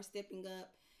women are stepping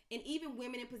up. And even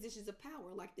women in positions of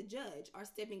power, like the judge, are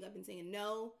stepping up and saying,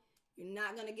 no, you're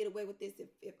not going to get away with this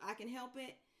if I can help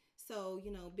it. So,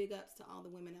 big ups to all the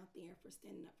women out there for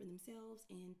standing up for themselves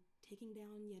and taking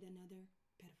down yet another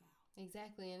pedophile.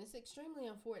 Exactly. And it's extremely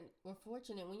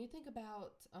unfortunate when you think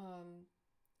about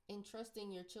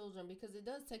entrusting your children, because it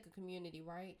does take a community,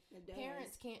 right? It does.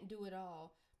 Parents can't do it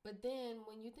all. But then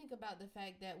when you think about the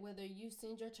fact that whether you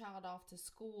send your child off to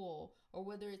school or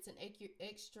whether it's an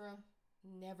extra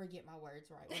never get my words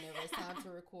right whenever it's time to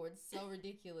record. It's so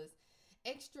ridiculous.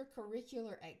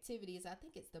 Extracurricular activities. I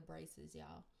think it's the braces,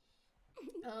 y'all.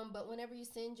 But whenever you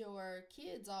send your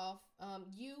kids off,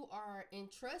 you are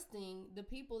entrusting the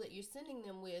people that you're sending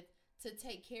them with to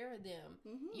take care of them.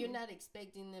 Mm-hmm. You're not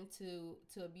expecting them to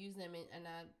abuse them. And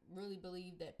I really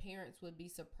believe that parents would be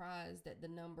surprised at the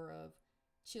number of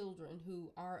children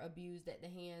who are abused at the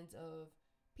hands of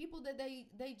people that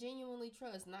they genuinely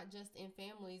trust, not just in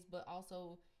families, but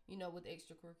also, with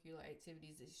extracurricular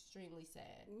activities. It's extremely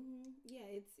sad. Mm-hmm.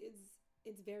 Yeah,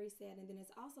 it's very sad. And then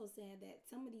it's also sad that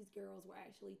some of these girls were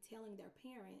actually telling their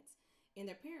parents, and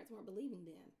their parents weren't believing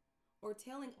them, or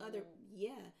telling other.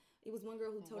 Yeah, it was one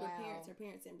girl who told her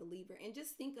parents didn't believe her. And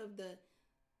just think of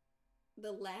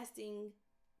the lasting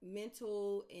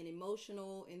mental and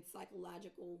emotional and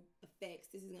psychological effects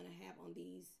this is going to have on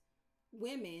these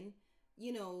women,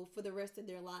 for the rest of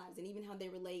their lives. And even how they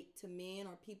relate to men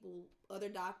or people, other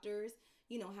doctors,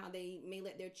 how they may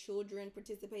let their children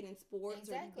participate in sports.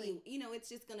 Exactly. Or it's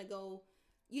just going to go,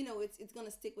 it's going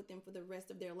to stick with them for the rest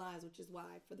of their lives, which is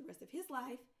why for the rest of his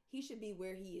life, he should be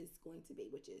where he is going to be,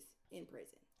 which is in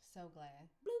prison. So glad.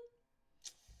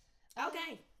 Bloop.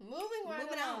 Okay. Moving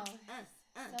on.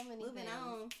 So many moving things.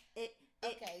 on.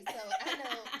 Okay, so I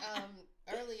know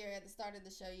earlier at the start of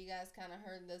the show, you guys kind of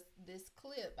heard this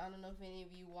clip. I don't know if any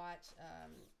of you watch,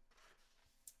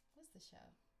 what's the show?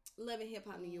 Love and Hip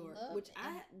Hop New York, which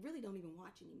I really don't even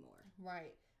watch anymore.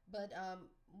 Right. But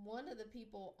one of the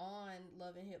people on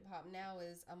Love and Hip Hop now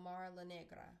is Amara La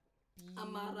Negra.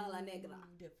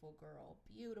 Beautiful girl.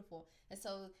 Beautiful. And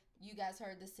so you guys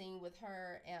heard the scene with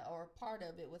her, or part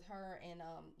of it with her and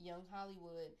Young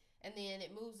Hollywood. And then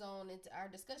it moves on into, our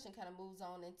discussion kind of moves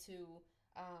on into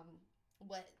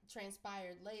what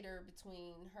transpired later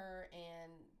between her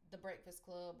and the Breakfast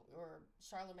Club, or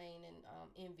Charlamagne and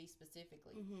Envy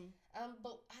specifically. Mm-hmm.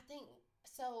 But I think,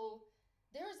 so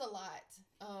there's a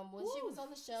lot. When she was on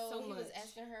the show, he was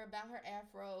asking her about her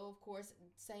afro, of course,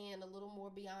 saying a little more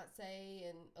Beyonce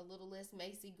and a little less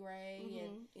Macy Gray.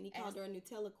 Mm-hmm. And he called her a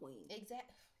Nutella queen.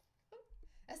 Exactly.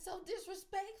 That's so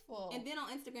disrespectful. And then on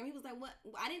Instagram, he was like, "What?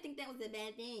 I didn't think that was a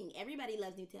bad thing. Everybody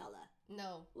loves Nutella."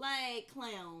 No. Like,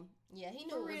 clown. Yeah, he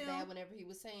knew it was bad whenever he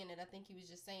was saying it. I think he was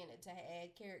just saying it to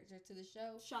add character to the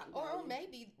show. Shock or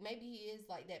maybe he is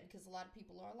like that because a lot of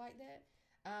people are like that.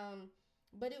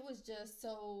 But it was just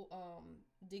so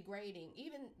degrading,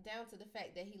 even down to the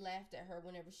fact that he laughed at her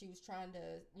whenever she was trying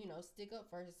to, stick up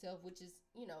for herself, which is,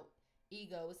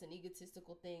 ego. It's an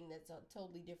egotistical thing that's a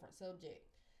totally different subject.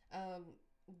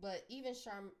 But even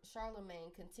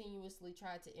Charlamagne continuously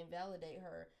tried to invalidate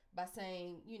her by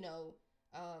saying,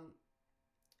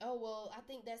 oh, well, I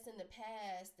think that's in the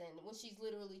past. And when she's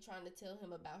literally trying to tell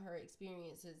him about her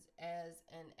experiences as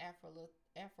an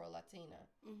Afro-Latina,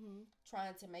 mm-hmm.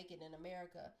 trying to make it in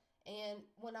America. And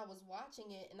when I was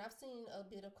watching it, and I've seen a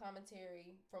bit of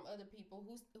commentary from other people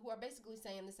who are basically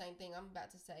saying the same thing I'm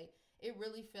about to say, it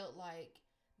really felt like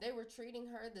they were treating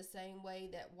her the same way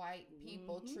that white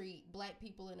people mm-hmm. treat black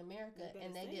people in America,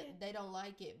 and they don't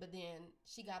like it. But then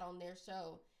she got on their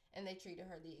show and they treated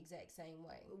her the exact same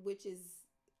way, which is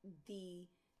the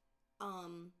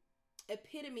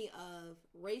epitome of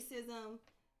racism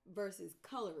versus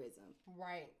colorism.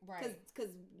 Right.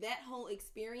 Because that whole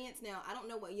experience. Now, I don't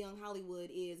know what Young Hollywood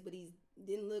is, but he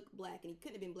didn't look black, and he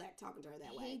couldn't have been black talking to her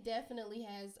that way. He definitely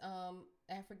has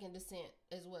African descent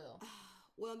as well.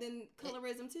 Well, then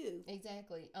colorism too.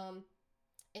 Exactly.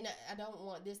 And I don't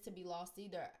want this to be lost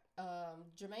either.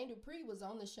 Jermaine Dupri was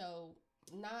on the show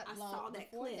not long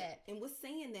before that, and was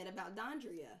saying that about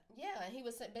Dondria. Yeah, he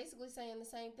was basically saying the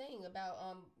same thing about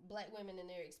black women and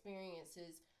their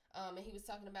experiences. And he was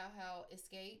talking about how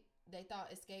they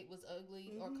thought Escape was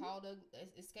ugly, mm-hmm. or called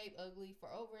Escape ugly for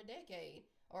over a decade,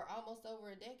 or almost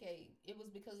over a decade. It was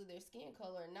because of their skin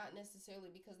color, not necessarily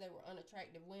because they were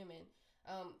unattractive women.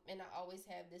 And I always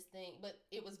have this thing, but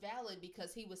it was valid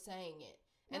because he was saying it.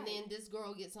 Right. And then this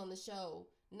girl gets on the show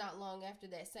not long after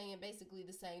that saying basically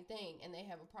the same thing, and they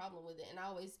have a problem with it. And I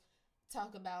always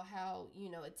talk about how,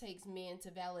 it takes men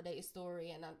to validate a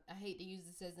story, and I hate to use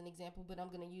this as an example, but I'm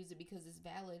going to use it because it's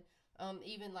valid.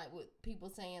 Even like with people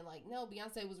saying like, no,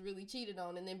 Beyonce was really cheated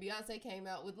on, and then Beyonce came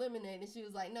out with Lemonade and she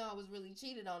was like, no, I was really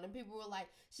cheated on, and people were like,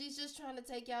 she's just trying to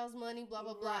take y'all's money, blah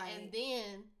blah blah. Right. And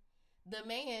then the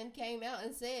man came out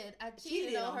and said, I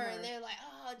cheated on her. And they're like,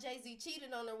 oh, Jay-Z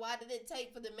cheated on her. Why did it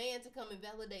take for the man to come and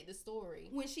validate the story?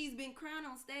 When she's been crying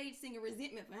on stage singing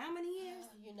Resentment for how many years?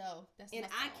 That's and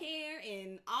I Care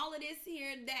and all of this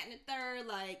here, that, and the third.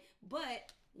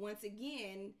 But once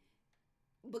again,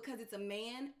 because it's a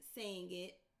man saying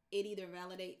it, it either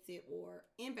validates it or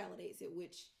invalidates it,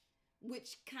 which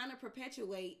which kind of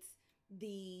perpetuates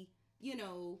the,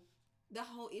 the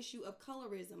whole issue of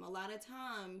colorism. A lot of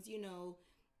times,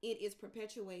 it is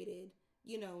perpetuated,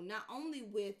 not only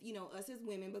with, us as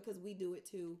women, because we do it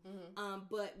too,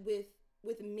 but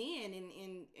with men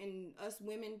and us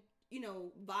women,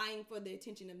 vying for the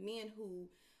attention of men who,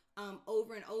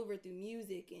 over and over through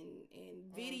music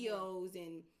and videos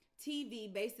and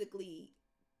TV, basically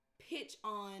pitch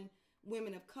on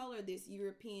women of color this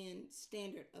European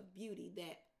standard of beauty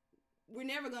that we're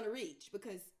never going to reach,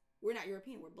 because we're not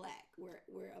European, we're black,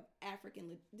 we're of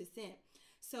African descent.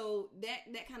 So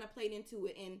that kind of played into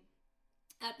it. And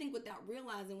I think without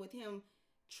realizing, with him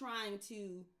trying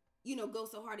to, go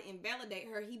so hard to invalidate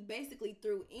her, he basically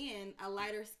threw in a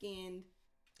lighter skinned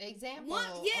example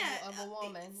of a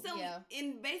woman. So,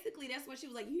 and basically that's what she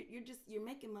was like, you're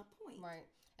making my point. Right.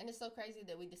 And it's so crazy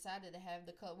that we decided to have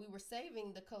we were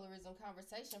saving the colorism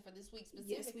conversation for this week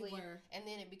specifically. Yes, we were. And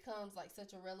then it becomes like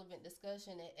such a relevant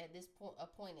discussion at this point, a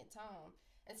point in time.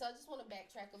 And so I just want to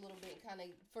backtrack a little bit, kind of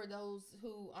for those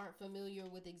who aren't familiar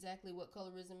with exactly what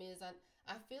colorism is.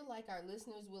 I feel like our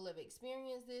listeners will have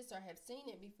experienced this or have seen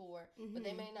it before, but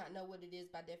they may not know what it is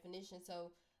by definition.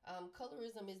 So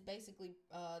colorism is basically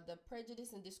the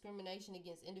prejudice and discrimination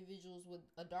against individuals with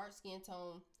a dark skin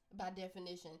tone by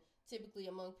definition, typically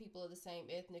among people of the same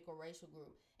ethnic or racial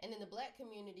group. And in the black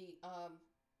community,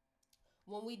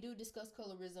 when we do discuss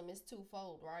colorism, it's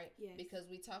twofold, right? Yes. Because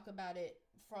we talk about it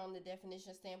from the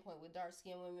definition standpoint with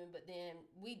dark-skinned women, but then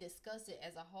we discuss it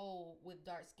as a whole with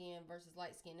dark-skinned versus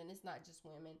light-skinned, and it's not just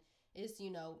women. It's,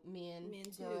 men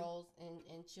girls,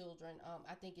 and children.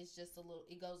 I think it's just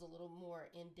it goes a little more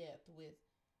in-depth with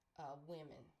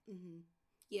women. Mm-hmm.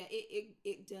 Yeah,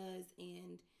 it does.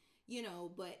 And,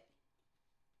 but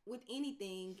with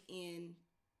anything in,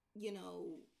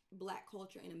 black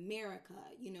culture in America,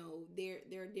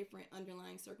 there are different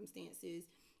underlying circumstances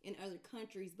in other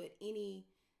countries, but any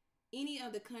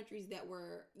of the countries that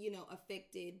were,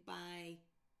 affected by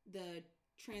the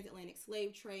transatlantic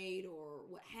slave trade or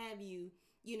what have you,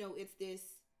 it's this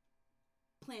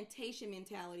plantation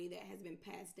mentality that has been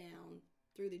passed down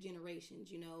through the generations,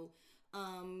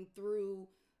 through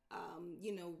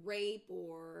rape,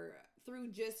 or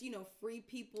through just, free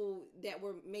people that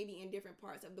were maybe in different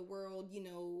parts of the world,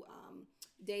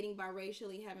 dating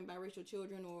biracially, having biracial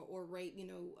children, or rape,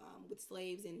 with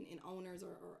slaves and owners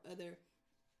or other,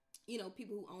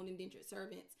 people who owned indentured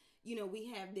servants.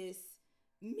 We have this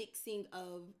mixing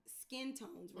of skin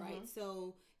tones, right?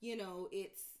 So,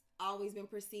 it's always been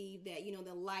perceived that,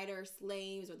 the lighter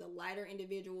slaves or the lighter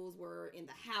individuals were in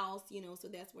the house, so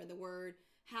that's where the word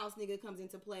house nigga comes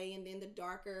into play. And then the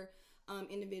darker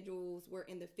individuals were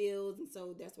in the fields, and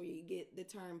so that's where you get the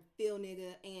term field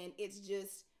nigga. And it's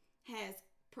just has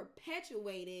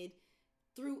perpetuated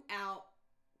throughout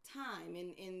time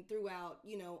and throughout,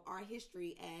 our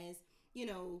history as,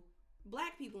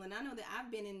 black people. And I know that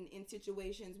I've been in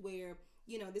situations where,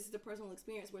 this is a personal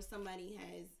experience where somebody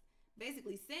has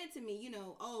basically said to me,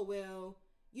 oh, well,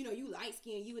 you light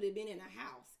skinned, you would have been in a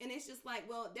house. And it's just like,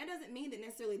 well, that doesn't mean that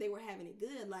necessarily they were having it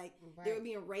good. Like, they were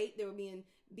being raped, they were being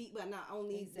beat by not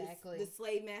only the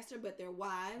slave master, but their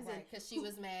wives. Right, because she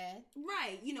was mad.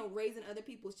 Right, raising other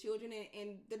people's children.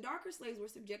 And the darker slaves were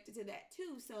subjected to that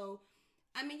too. So,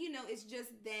 I mean, it's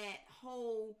just that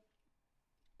whole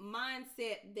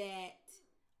mindset that,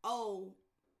 oh,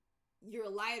 you're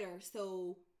lighter,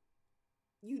 so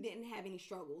you didn't have any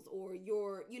struggles, or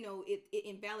you're, it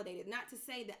invalidated. Not to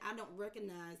say that I don't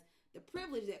recognize the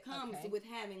privilege that comes with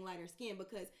having lighter skin,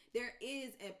 because there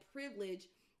is a privilege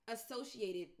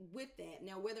associated with that.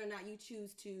 Now, whether or not you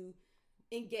choose to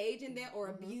engage in that or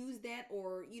abuse that,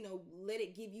 or, let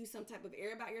it give you some type of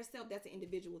air about yourself, that's an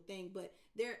individual thing. But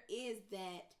there is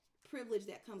that privilege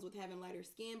that comes with having lighter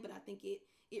skin. But I think it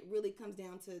really comes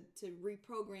down to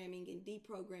reprogramming and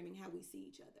deprogramming how we see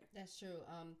each other. That's true.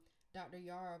 Dr.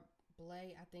 Yara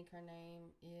Blay, I think her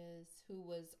name is, who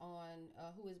was on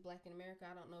Who is Black in America.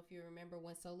 I don't know if you remember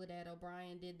when Soledad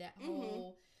O'Brien did that whole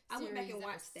series. I went back and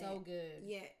watched that. So good.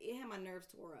 Yeah, it had my nerves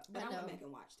tore up, but I went back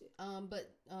and watched it.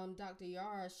 But Dr.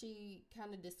 Yara, she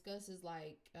kind of discusses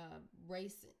like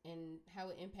race and how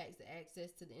it impacts the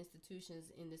access to the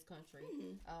institutions in this country.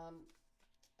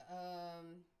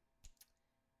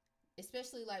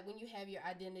 Especially like when you have your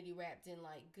identity wrapped in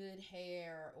like good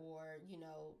hair or,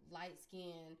 light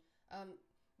skin.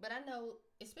 But I know,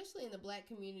 especially in the black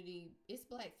community, it's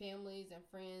black families and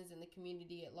friends and the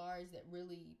community at large that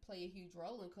really play a huge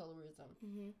role in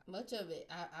colorism. Much of it,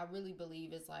 I really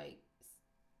believe, is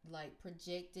like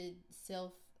projected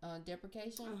self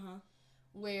deprecation,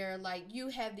 where like you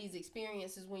have these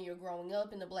experiences when you're growing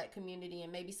up in the black community,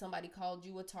 and maybe somebody called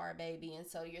you a tar baby, and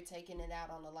so you're taking it out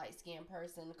on a light-skinned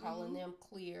person, calling them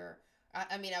clear.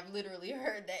 I mean, I've literally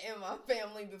heard that in my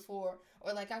family before,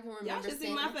 or like I can remember. Y'all should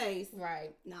see my face,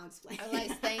 right? No, I'm just playing. I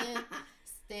like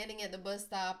standing at the bus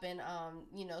stop, and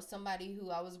you know, somebody who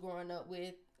I was growing up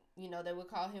with, you know, they would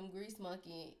call him Grease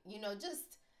Monkey, you know,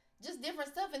 just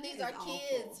different stuff, and these are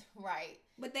kids, right?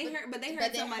 But they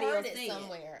heard somebody else say it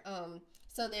somewhere.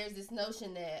 So there's this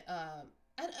notion that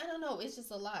I don't know, it's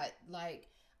just a lot. Like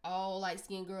all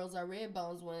light-skinned girls are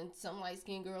Redbones, when some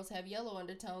light-skinned girls have yellow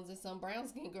undertones and some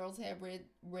brown-skinned girls have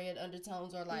red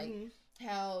undertones, or like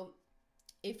how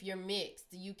if you're mixed,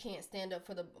 you can't stand up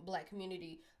for the black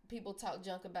community. People talk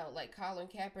junk about like Colin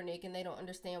Kaepernick, and they don't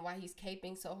understand why he's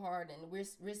caping so hard and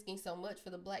risking so much for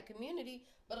the black community.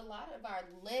 But a lot of our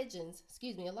legends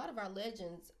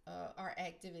are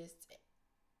activists.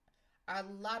 A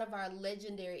lot of our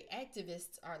legendary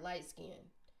activists are light skinned.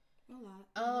 A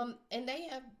lot. And they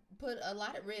have put a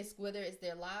lot at risk, whether it's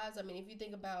their lives. I mean, if you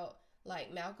think about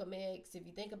like Malcolm X, if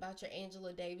you think about your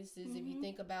Angela Davises, if you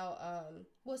think about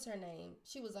what's her name?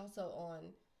 She was also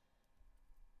on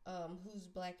Who's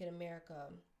Black in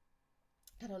America?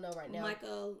 I don't know right now.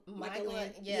 Michaela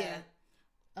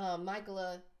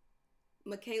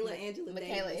Angela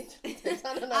Davis.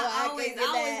 I don't know. I always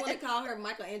want to call her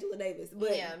Michael Angela Davis,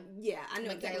 but yeah, I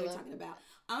know exactly what you're talking about.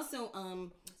 Also,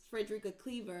 Frederica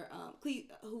Cleaver,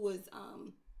 who was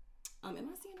am I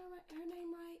saying her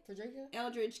name right? Frederica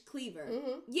Eldridge Cleaver.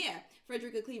 Yeah,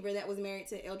 Frederica Cleaver, that was married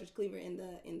to Eldridge Cleaver in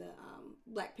the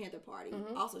Black Panther Party.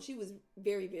 Also, she was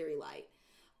very, very light.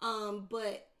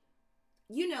 But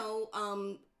you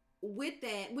know, with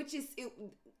that, which is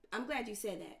I'm glad you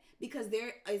said that, because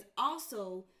there is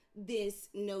also this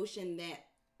notion that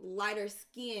lighter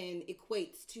skin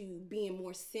equates to being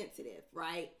more sensitive,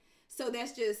 right? So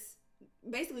that's just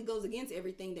basically goes against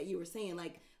everything that you were saying.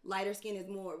 Like lighter skin is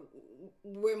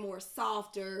we're more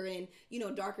softer, and you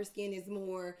know, darker skin is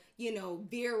more, you know,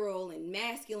 virile and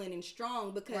masculine and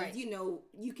strong, because you know,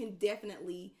 you can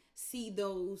definitely see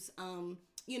those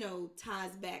you know,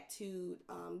 ties back to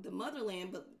the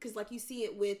motherland, but because like you see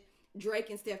it with Drake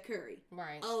and Steph Curry.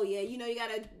 Right. Oh yeah, you know, you got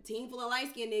a team full of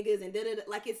light-skinned niggas and da-da-da,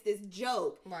 like it's this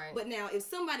joke. Right. But now if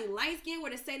somebody light-skinned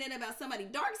were to say that about somebody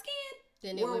dark-skinned,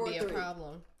 then it would be a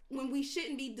problem. When we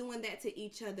shouldn't be doing that to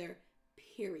each other,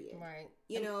 period. Right.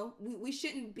 You know, we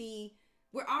shouldn't be,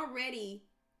 we're already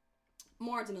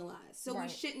marginalized. So we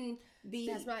shouldn't be,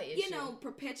 that's my issue, you know,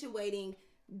 perpetuating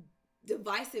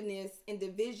divisiveness and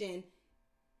division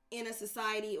in a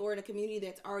society or in a community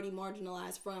that's already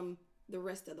marginalized from the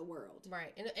rest of the world.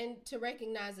 Right. And to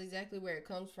recognize exactly where it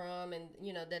comes from, and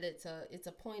you know that it's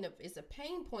a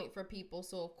pain point for people.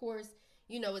 So of course,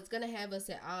 you know, it's going to have us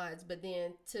at odds, but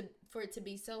then for it to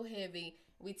be so heavy,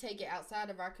 we take it outside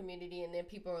of our community, and then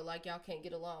people are like, y'all can't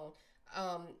get along.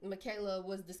 Michaela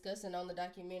was discussing on the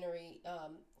documentary,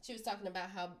 she was talking about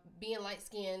how being light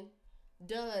skinned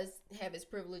does have its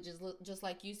privileges, just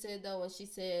like you said though, and she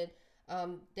said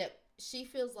that she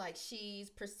feels like she's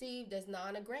perceived as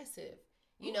non-aggressive.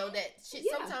 You know, that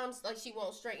sometimes like she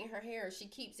won't straighten her hair, or she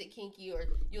keeps it kinky, or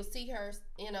you'll see her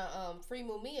in a Free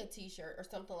Mumia t-shirt or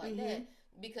something like that,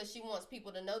 because she wants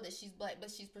people to know that she's black, but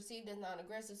she's perceived as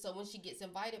non-aggressive. So when she gets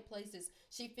invited places,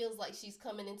 she feels like she's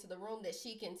coming into the room, that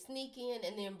she can sneak in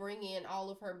and then bring in all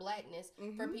of her blackness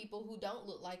for people who don't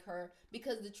look like her.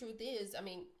 Because the truth is, I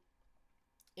mean,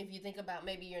 if you think about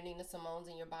maybe your Nina Simone's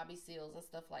and your Bobby Seals and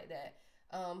stuff like that,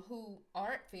 who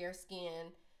aren't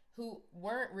fair-skinned, who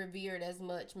weren't revered as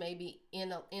much maybe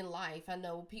in life. I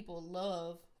know people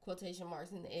love, quotation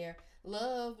marks in the air,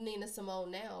 love Nina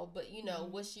Simone now, but you know,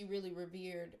 was she really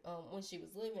revered when she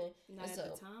was living? Not at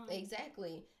the time.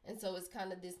 Exactly. And so it's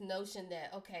kind of this notion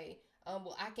that, okay,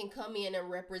 well, I can come in and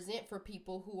represent for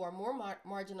people who are more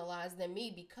marginalized than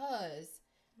me because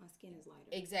my skin is lighter.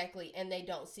 Exactly. And they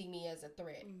don't see me as a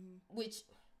threat, which,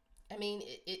 I mean,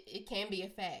 it can be a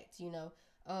fact, you know.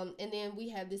 And then we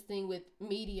have this thing with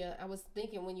media. I was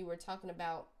thinking when you were talking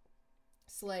about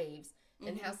slaves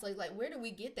and how slaves, like, where do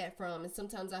we get that from? And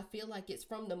sometimes I feel like it's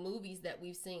from the movies that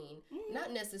we've seen,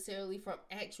 not necessarily from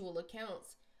actual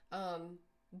accounts.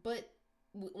 But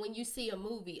when you see a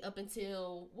movie, up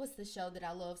until, what's the show that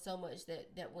I love so much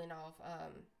that went off?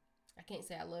 I can't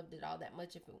say I loved it all that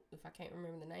much if I can't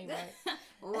remember the name right.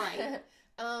 Right.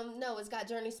 No, it's got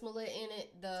Journey Smollett in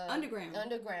it. The Underground.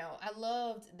 I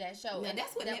loved that show. Now, and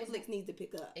that's what Netflix needs to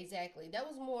pick up. Exactly. That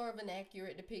was more of an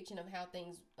accurate depiction of how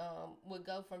things would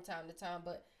go from time to time.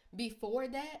 But before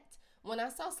that, when I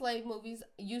saw slave movies,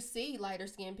 you see lighter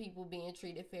skinned people being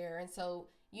treated fair. And so,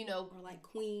 you know. Or like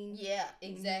Queen. Yeah,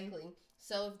 exactly.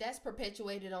 So if that's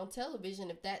perpetuated on television,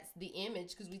 if that's the image,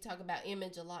 because we talk about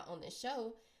image a lot on this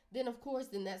show, then of course,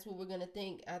 then that's what we're going to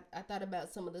think. I thought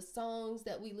about some of the songs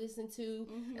that we listen to,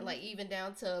 and like even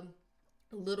down to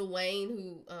Lil Wayne,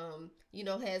 who,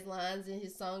 has lines in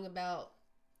his song about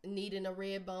needing a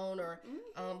red bone, or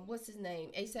what's his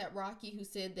name? A$AP Rocky, who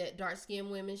said that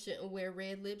dark-skinned women shouldn't wear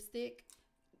red lipstick.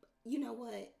 You know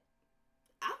what?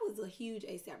 I was a huge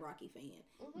A$AP Rocky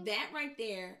fan. That right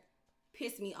there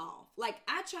pissed me off. Like,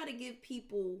 I try to give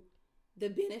people the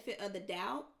benefit of the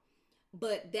doubt,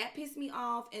 but that pissed me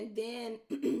off. And then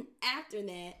after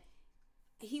that,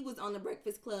 he was on the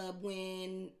Breakfast Club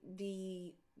when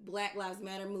the Black Lives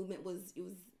Matter movement was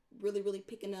really, really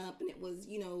picking up, and it was,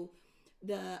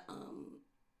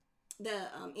 the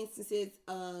instances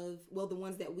of, the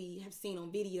ones that we have seen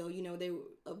on video, they were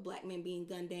of black men being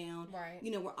gunned down, right?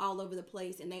 Were all over the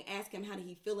place. And they asked him, how did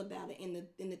he feel about it? And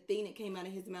the thing that came out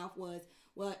of his mouth was,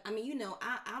 well, I mean,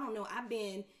 I don't know. I've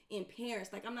been in Paris.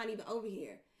 Like, I'm not even over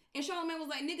here. And Charlamagne was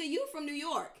like, nigga, you from New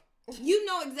York. You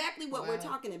know exactly what we're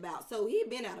talking about. So he had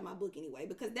been out of my book anyway,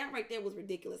 because that right there was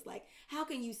ridiculous. Like, how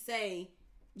can you say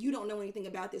you don't know anything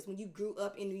about this when you grew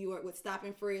up in New York with Stop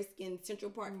and Frisk and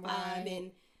Central Park 5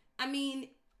 and, I mean,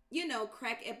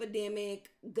 crack epidemic,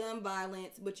 gun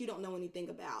violence, but you don't know anything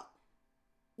about.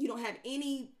 You don't have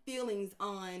any feelings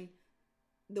on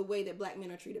the way that black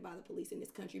men are treated by the police in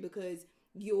this country, because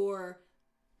you're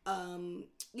a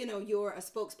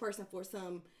spokesperson for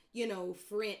some,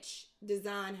 French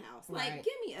design house. Like,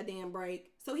 give me a damn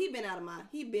break. So he been off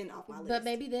my list. But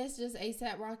maybe that's just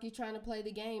A$AP Rocky trying to play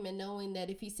the game and knowing that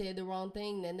if he said the wrong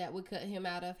thing, then that would cut him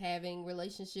out of having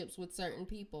relationships with certain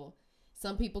people.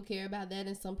 Some people care about that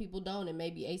and some people don't. And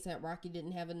maybe A$AP Rocky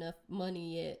didn't have enough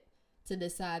money yet to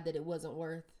decide that it wasn't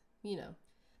worth,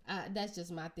 that's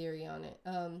just my theory on it.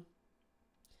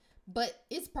 But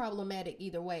it's problematic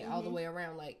either way, all the way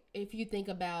around. Like, if you think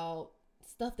about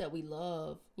stuff that we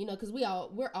love, because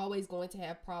we're always going to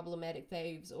have problematic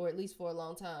faves, or at least for a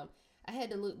long time. I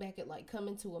had to look back at like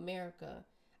Coming to America.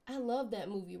 I love that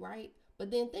movie, right?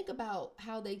 But then think about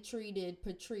how they treated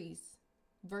Patrice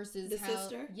versus the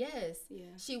sister. Yes,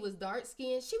 yeah. She was dark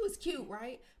skinned. She was cute,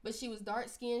 right? But she was dark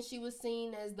skinned. She was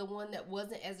seen as the one that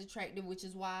wasn't as attractive, which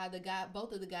is why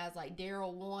both of the guys, like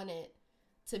Daryl, wanted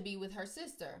to be with her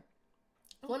sister,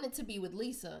 wanted to be with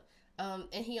Lisa.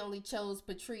 And he only chose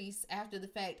Patrice after the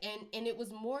fact. And it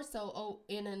was more so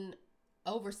in an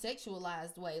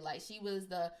over-sexualized way. Like, she was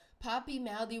the poppy,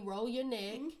 mouthy, roll your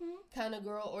neck kind of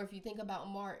girl. Or if you think about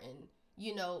Martin,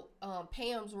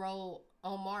 Pam's role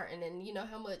on Martin, and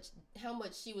how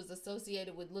much she was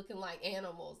associated with looking like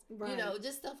animals. Right.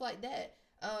 Just stuff like that.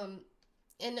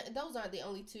 And those aren't the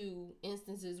only two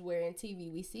instances where in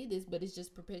TV we see this, but it's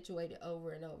just perpetuated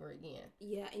over and over again.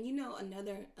 Yeah, and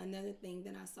another thing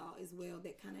that I saw as well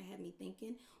that kind of had me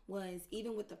thinking was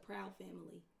even with the Proud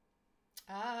family.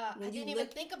 I didn't even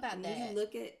think about that. When you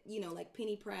look at, like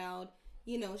Penny Proud,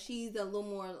 she's a little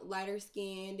more lighter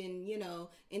skinned, and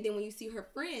and then when you see her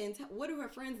friends, what do her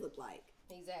friends look like?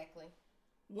 Exactly.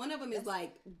 One of them is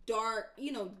like dark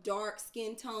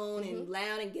skin tone and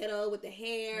loud and ghetto with the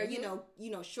hair,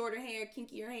 shorter hair,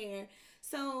 kinkier hair.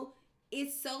 So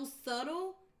it's so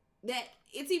subtle that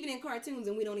it's even in cartoons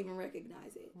and we don't even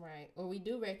recognize it. Right. Or we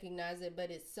do recognize it,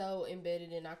 but it's so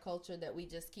embedded in our culture that we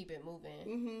just keep it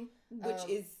moving. Which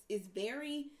is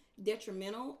very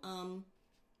detrimental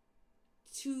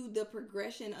to the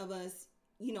progression of us,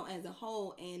 as a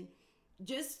whole. And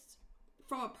just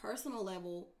from a personal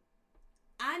level,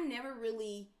 I never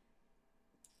really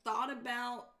thought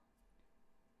about,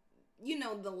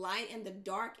 the light and the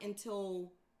dark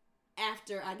until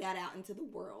after I got out into the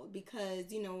world.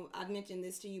 Because, I've mentioned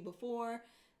this to you before.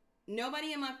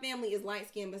 Nobody in my family is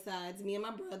light-skinned besides me and my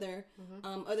brother,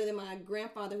 other than my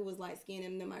grandfather, who was light-skinned,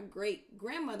 and then my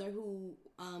great-grandmother, who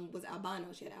was albino.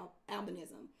 She had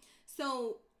albinism.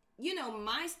 So,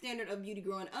 my standard of beauty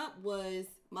growing up was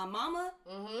my mama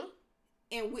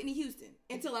and Whitney Houston,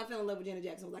 until I fell in love with Janet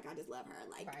Jackson. I was like, I just love her.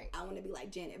 Like, right. I want to be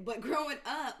like Janet. But growing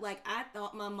up, like, I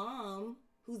thought my mom,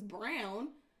 who's brown,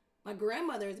 my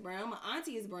grandmother is brown, my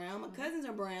auntie is brown, my cousins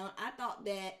are brown. I thought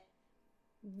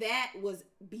that was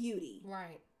beauty.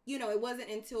 Right. It wasn't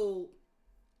until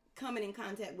coming in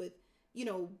contact with,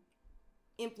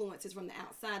 influences from the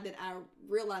outside that I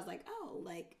realized, like, oh,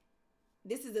 like,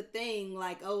 this is a thing.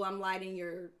 Like, oh, I'm light and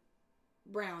you're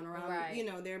brown, or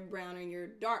I'm, they're brown and you're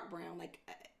dark brown. Like,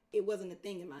 it wasn't a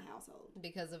thing in my household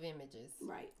because of images.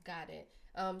 Right. Got it.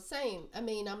 Same. I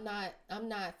mean, I'm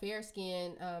not fair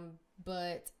skinned,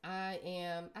 but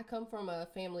I come from a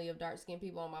family of dark skinned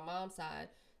people on my mom's side.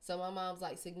 So my mom's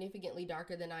like significantly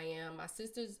darker than I am. My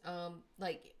sister's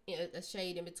like a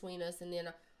shade in between us, and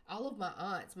then all of my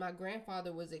aunts. My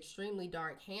grandfather was extremely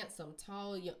dark, handsome,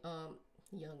 tall,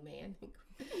 young man.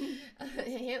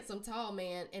 Handsome, tall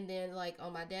man. And then like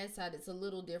on my dad's side, it's a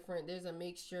little different. There's a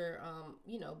mixture,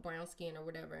 brown skin or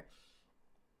whatever.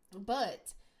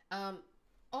 But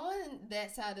on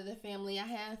that side of the family, I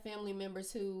have family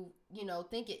members who,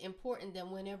 think it important that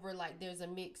whenever like there's a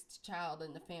mixed child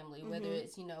in the family, whether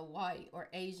it's, white or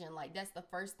Asian, like that's the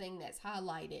first thing that's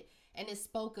highlighted and it's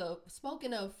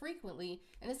spoken of frequently.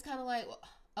 And it's kind of like,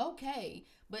 okay,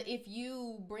 but if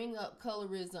you bring up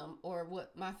colorism, or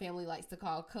what my family likes to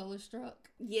call color struck.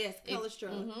 Yes, color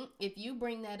struck. If you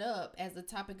bring that up as a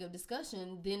topic of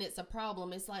discussion, then it's a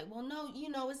problem. It's like, well,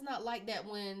 no, it's not like that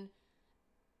when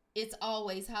it's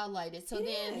always highlighted. So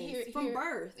then here from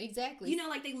birth. Exactly.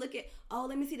 Like they look at,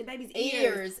 let me see the baby's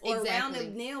ears or exactly. around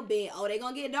the nail bed. Oh, they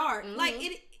gonna get dark. Like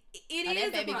it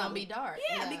is that baby gonna be dark.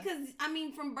 Yeah, because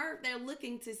from birth they're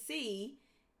looking to see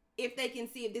if they can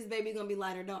see if this baby's gonna be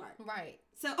light or dark. Right.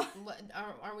 So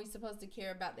aren't we supposed to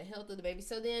care about the health of the baby?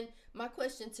 So then my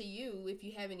question to you, if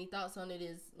you have any thoughts on it,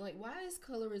 is like, why is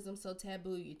colorism so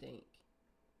taboo, you think?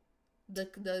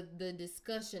 The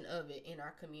discussion of it in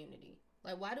our community.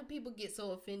 Like, why do people get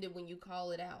so offended when you call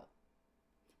it out?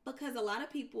 Because a lot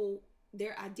of people,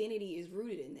 their identity is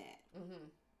rooted in that.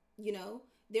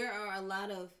 There are a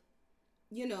lot of,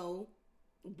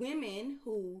 women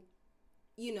who,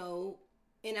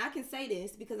 and I can say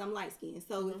this because I'm light skinned.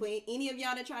 So if any of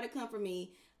y'all that try to come for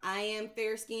me, I am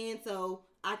fair skinned, so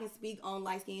I can speak on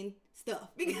light skinned stuff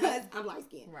because I'm light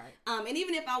skinned. Right. And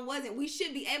even if I wasn't, we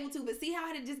should be able to. But see how I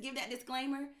had to just give that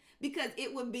disclaimer? Because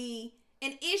it would be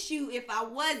an issue if I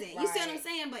wasn't. You see what I'm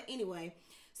saying? But anyway,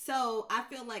 so I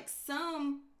feel like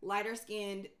some lighter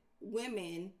skinned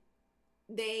women,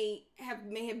 they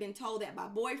may have been told that by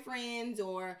boyfriends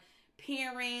or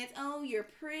parents. Oh, you're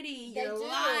pretty, you're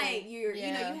light, you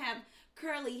have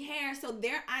curly hair. So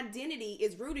their identity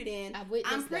is rooted in I'm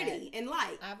pretty and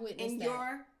light. I've witnessed and that.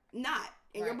 You're not,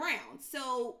 and you're brown.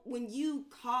 So when you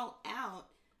call out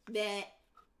that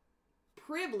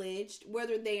privileged,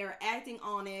 whether they are acting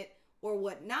on it or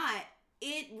whatnot,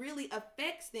 it really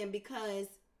affects them, because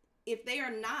if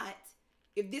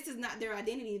this is not their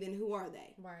identity, then who are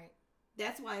they? Right.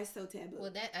 That's why it's so taboo.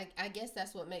 Well, I guess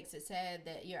that's what makes it sad,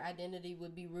 that your identity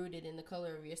would be rooted in the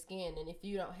color of your skin. And if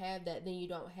you don't have that, then you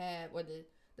don't have, or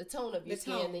the tone of your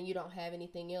skin, then you don't have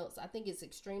anything else. I think it's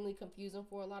extremely confusing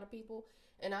for a lot of people.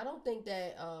 And I don't think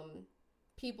that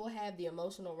people have the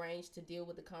emotional range to deal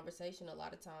with the conversation a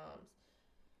lot of times.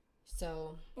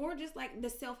 So, or just like the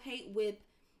self-hate with,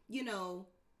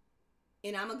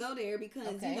 and I'm gonna go there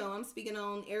because I'm speaking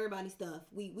on everybody's stuff.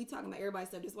 We talking about everybody's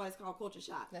stuff. That's why it's called culture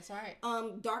shock. That's right.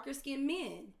 Darker skinned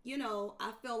men.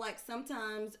 I feel like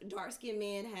sometimes dark skinned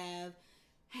men have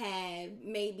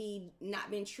maybe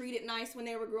not been treated nice when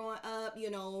they were growing up.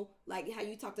 Like how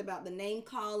you talked about the name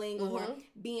calling or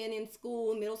being in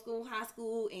school, middle school, high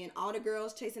school, and all the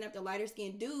girls chasing after lighter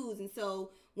skinned dudes. And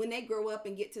so when they grow up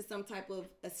and get to some type of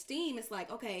esteem, it's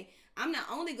like, okay, I'm not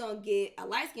only going to get a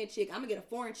light-skinned chick, I'm going to get a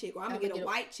foreign chick, or I'm going to get a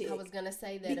white chick. I was going to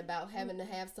say that about having to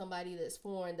have somebody that's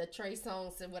foreign, the Trey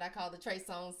Songz, what I call the Trey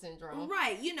Songz syndrome.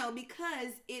 Right,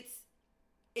 because it's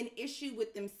an issue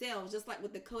with themselves, just like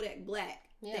with the Kodak Black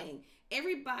thing.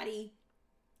 Everybody,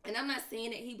 and I'm not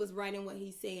saying that he was right in what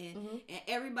he said, and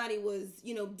everybody was,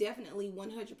 definitely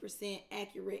 100%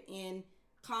 accurate in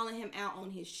calling him out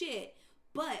on his shit.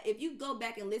 But if you go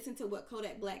back and listen to what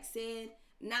Kodak Black said,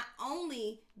 not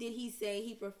only did he say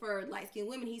he preferred light-skinned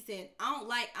women, he said, I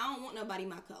don't want nobody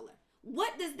my color.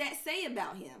 What does that say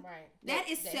about him? Right. That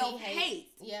is self-hate.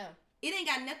 Yeah. It ain't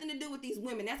got nothing to do with these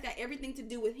women. That's got everything to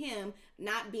do with him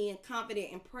not being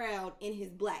confident and proud in his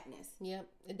blackness. Yep.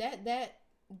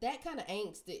 That kind of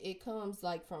angst, it comes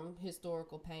like from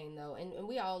historical pain, though. And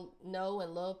we all know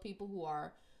and love people who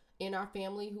are in our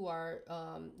family who are,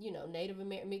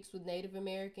 mixed with Native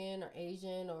American or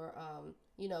Asian or,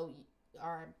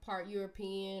 are part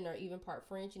European or even part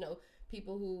French,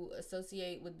 people who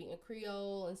associate with being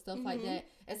Creole and stuff like that.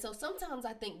 And so sometimes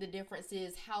I think the difference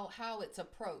is how it's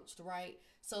approached, right?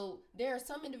 So there are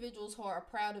some individuals who are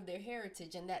proud of their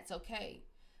heritage, and that's okay.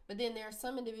 But then there are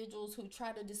some individuals who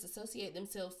try to disassociate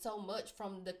themselves so much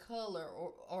from the color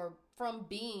or from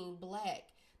being black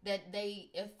that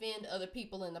they offend other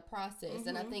people in the process.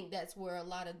 And I think that's where a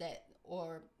lot of that,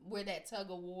 or where that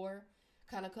tug of war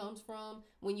kind of comes from.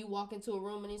 When you walk into a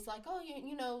room and it's like, oh,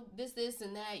 this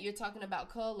and that, you're talking about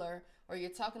color or you're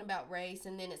talking about race,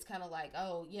 and then it's kind of like,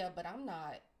 oh yeah, but I'm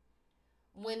not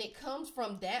when it comes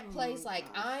from that place,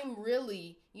 like gosh. I'm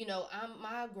really,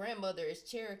 my grandmother is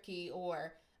Cherokee,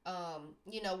 or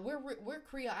we're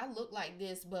Creole. I look like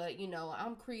this, but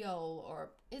I'm Creole,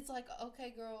 or it's like,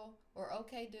 okay, girl, or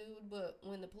okay, dude, but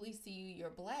when the police see you, you're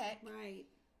black, right?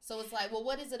 So it's like, well,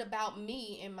 what is it about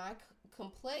me and my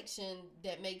complexion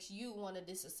that makes you want to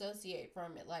disassociate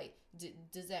from it? Like,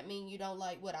 does that mean you don't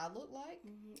like what I look like?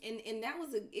 Mm-hmm. And that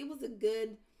was a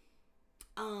good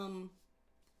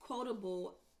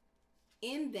quotable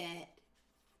in that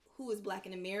Who is Black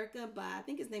in America by, I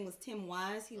think his name was Tim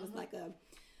Wise. He was like a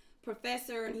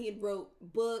professor, and he had wrote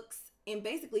books, and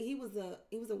basically he was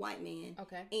a white man.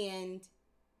 Okay. And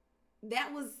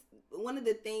that was one of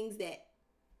the things that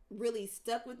really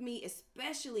stuck with me,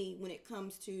 especially when it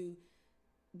comes to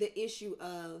the issue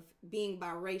of being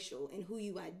biracial and who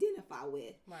you identify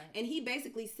with. Right. And he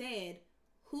basically said,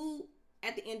 who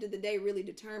at the end of the day really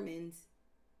determines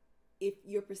if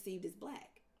you're perceived as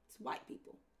black? It's white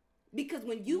people. Because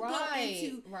when you go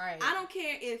into, I don't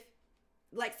care if,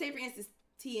 like, say for instance,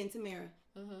 T and Tamara,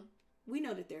 we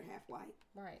know that they're half white.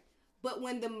 Right. But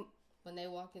when they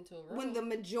walk into a room, when the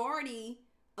majority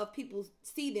of people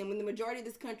see them, when the majority of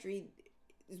this country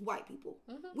is white people,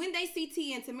 when they see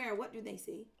T and Tamara, what do they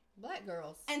see? Black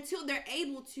girls. Until they're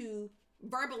able to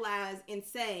verbalize and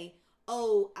say,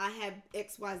 oh, I have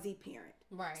XYZ parent.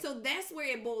 Right. So that's where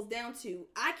it boils down to.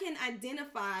 I can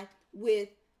identify with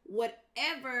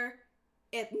whatever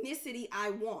ethnicity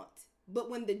I want. But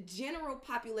when the general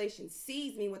population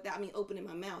sees me without me opening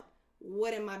my mouth,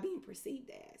 what am I being perceived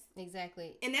as?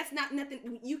 Exactly. And that's not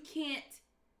nothing. You can't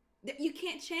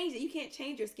change it. You can't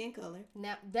change your skin color.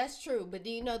 Now, that's true. But do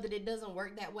you know that it doesn't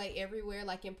work that way everywhere?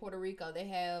 Like in Puerto Rico, they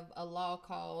have a law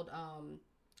called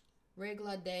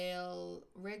Regla del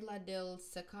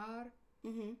Secar.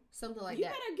 Something like that. You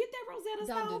better get that Rosetta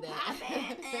Stone. Don't do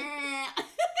that.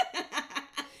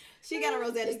 She got a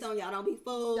Rosetta Stone, y'all. Don't be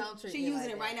fooled. Don't treat She me using like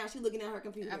it right that. now. She looking at her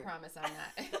computer. I promise I'm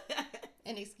not.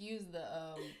 And excuse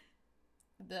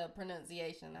the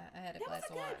pronunciation. I had a glass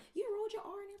of wine. You rolled your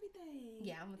R and everything.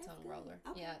 Yeah, I'm a tongue roller.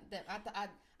 Okay. Yeah,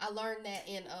 I learned that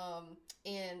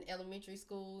in elementary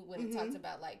school when it talks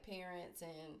about like parents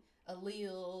and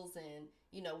alleles and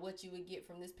what you would get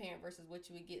from this parent versus what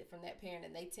you would get from that parent,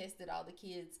 and they tested all the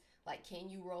kids like, can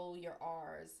you roll your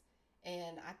R's?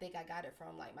 And I think I got it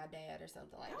from like my dad or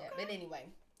something like that. But anyway,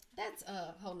 that's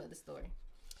a whole nother story.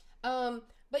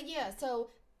 But yeah, so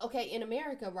okay, in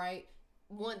America, right?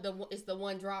 It's the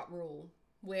one drop rule,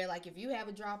 where like if you have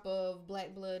a drop of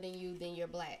black blood in you, then you're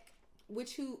black.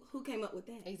 Which who came up with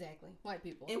that? Exactly, white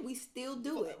people. And we still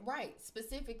do it, right?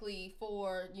 Specifically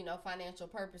for financial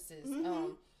purposes,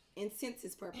 and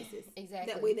census purposes.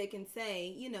 Exactly. That way they can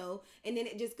say, and then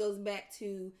it just goes back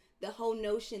to the whole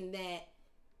notion that,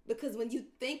 because when you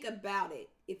think about it,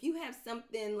 if you have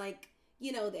something like,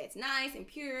 that's nice and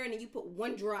pure, and then you put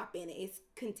one drop in it, it's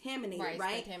contaminated,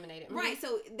 right? It's contaminated. Right.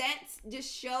 So that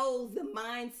just shows the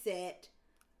mindset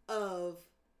of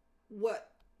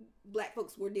what black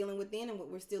folks were dealing with then and what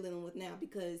we're still dealing with now,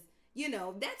 because,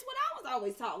 that's what I was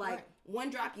always taught, like, one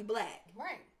drop, you black.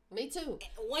 Right. Me too.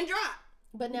 One drop.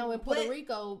 But now in Puerto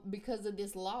Rico, because of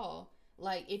this law,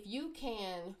 like, if you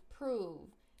can prove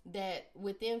that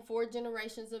within 4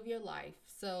 generations of your life,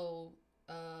 so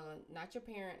not your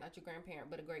parent, not your grandparent,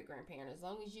 but a great-grandparent, as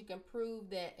long as you can prove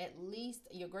that at least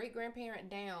your great-grandparent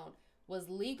down was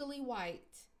legally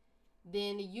white,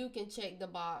 then you can check the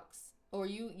box, or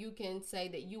you can say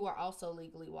that you are also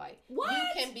legally white. What?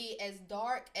 You can be as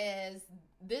dark as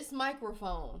this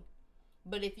microphone,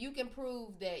 but if you can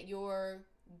prove that your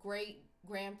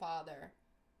great-grandfather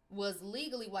was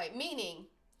legally white, meaning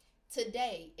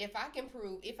today, if I can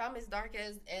prove, if I'm as dark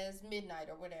as midnight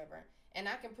or whatever, and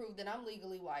I can prove that I'm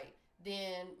legally white,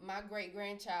 then my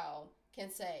great-grandchild can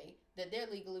say that they're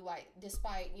legally white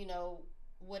despite,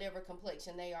 whatever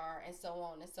complexion they are, and so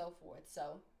on and so forth.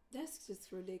 So that's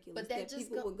just ridiculous. But that just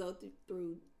people would go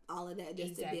through all of that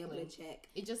just to be able to check.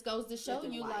 It just goes to show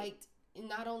you, like,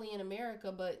 not only in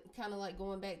America, but kind of like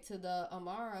going back to the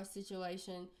Amara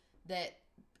situation, that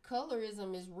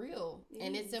colorism is real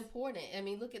and it's important. I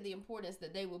mean, look at the importance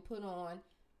that they would put on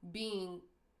being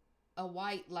a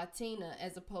white Latina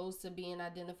as opposed to being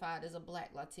identified as a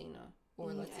black Latina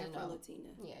or Latino. Afro-Latina.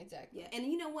 Yeah, exactly. Yeah, and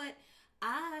you know what?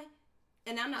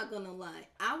 I'm not gonna lie,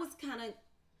 I was kind of,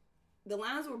 the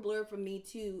lines were blurred for me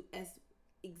too as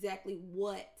exactly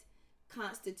what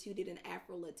constituted an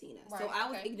Afro-Latina. Right, so I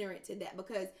was ignorant to that,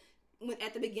 because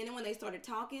at the beginning when they started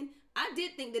talking, I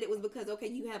did think that it was because, okay,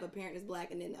 you have a parent that's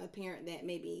black and then a parent that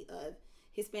may be of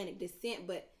Hispanic descent,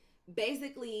 but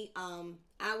basically,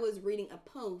 I was reading a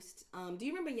post. Do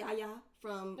you remember Yaya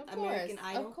from American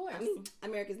Idol? Of course. I mean,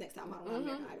 America's Next Top Model, not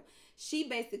American Idol. She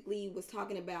basically was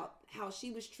talking about how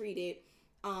she was treated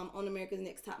on America's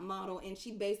Next Top Model, and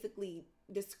she basically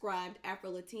described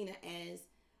Afro-Latina as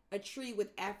a tree with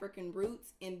African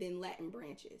roots and then Latin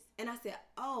branches. And I said,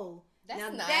 oh, that's now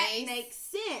nice. That makes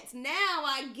sense. Now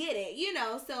I get it, you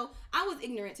know. So I was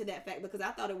ignorant to that fact because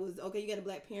I thought it was, okay, you got a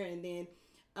black parent and then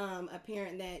a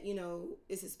parent that, you know,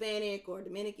 is Hispanic or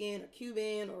Dominican or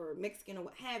Cuban or Mexican or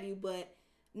what have you. But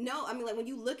no, I mean, like, when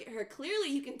you look at her, clearly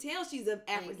you can tell she's of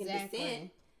African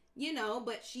descent, you know,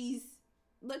 but she's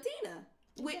Latina,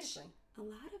 which a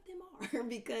lot of them are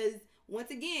because, once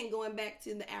again, going back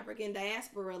to the African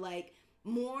diaspora, like,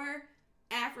 more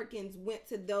Africans went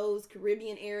to those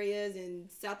Caribbean areas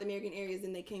and South American areas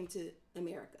than they came to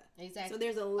America. Exactly. So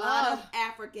there's a lot of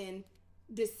African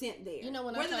descent there. You know,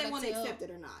 whether they want to accept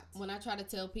it or not. When I try to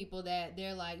tell people that,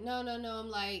 they're like, no. I'm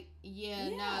like,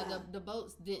 nah, the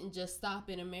boats didn't just stop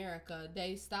in America.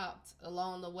 They stopped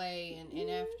along the way and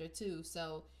after too.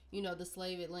 So, you know, the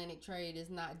slave Atlantic trade is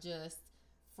not just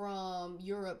from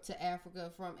Europe to Africa,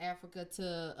 from Africa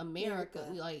to America.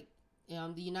 Like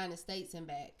the United States and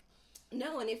back.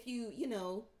 No, and if you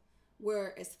know,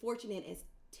 were as fortunate as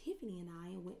Tiffany and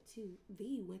I went to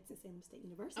the Winston-Salem State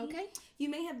University. Okay. You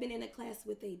may have been in a class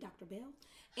with a Dr. Bell,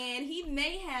 and he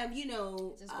may have, you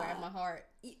know... Just grab my heart.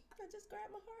 Just grab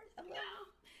my heart. I love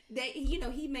you. That, you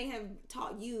know, he may have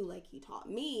taught you, like he taught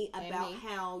me, about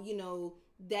how, you know,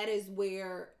 that is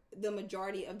where the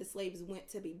majority of the slaves went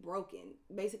to be broken.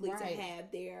 Basically to have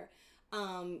their...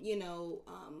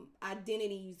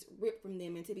 identities ripped from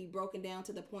them and to be broken down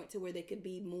to the point to where they could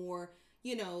be more,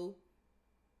 you know,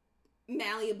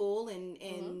 malleable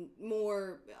and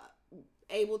more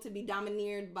able to be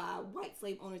domineered by white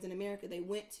slave owners in America. They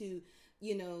went to,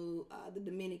 you know, the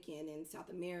Dominican and South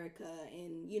America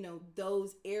and, you know,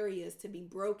 those areas to be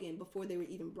broken before they were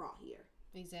even brought here.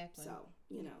 Exactly. So,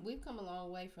 you know. We've come a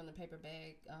long way from the paper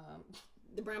bag.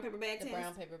 The brown paper bag test. The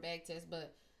brown paper bag test,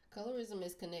 but colorism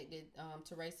is connected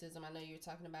to racism. I know you were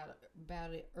talking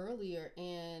about it earlier,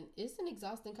 and it's an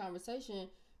exhausting conversation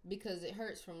because it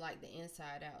hurts from like the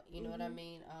inside out. You know what I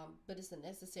mean? But it's a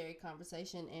necessary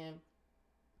conversation, and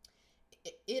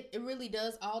it really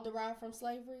does all derive from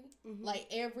slavery, like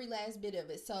every last bit of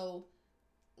it. So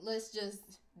let's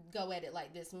just go at it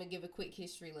like this. I'm gonna give a quick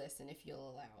history lesson if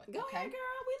you'll allow it. Go ahead,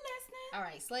 girl. We listening. All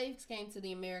right. Slaves came to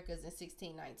the Americas in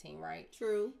 1619, right?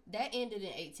 True. That ended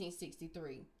in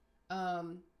 1863.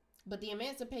 But the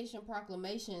Emancipation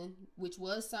Proclamation, which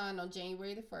was signed on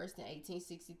January the 1st in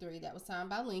 1863, that was signed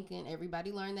by Lincoln.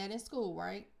 Everybody learned that in school,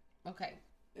 right? Okay.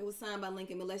 It was signed by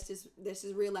Lincoln, but let's just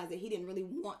realize that he didn't really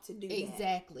want to do that.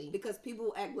 Exactly. Because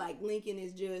people act like Lincoln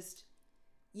is just,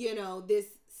 you know, this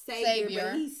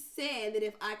savior. But he said that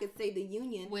if I could save the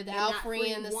Union without not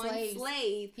freeing the one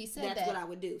slave, he said that's what I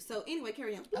would do. So anyway,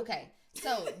 carry on. Okay.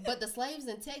 So, but the slaves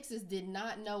in Texas did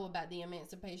not know about the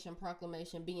Emancipation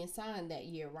Proclamation being signed that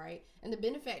year, right? And the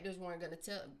benefactors weren't going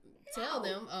to tell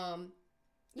them,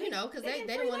 you know, because they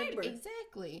didn't want to.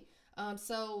 Exactly.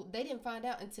 So they didn't find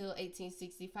out until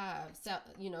 1865. So,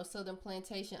 you know, Southern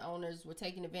plantation owners were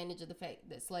taking advantage of the fact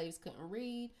that slaves couldn't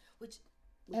read, which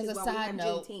as a side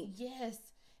note, yes,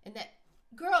 and that.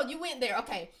 Girl, you went there.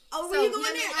 Okay. Oh, were you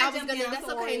going there? I was gonna. That's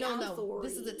okay. No.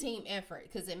 This is a team effort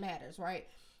because it matters, right?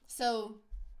 So,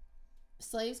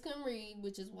 slaves couldn't read,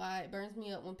 which is why it burns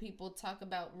me up when people talk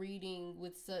about reading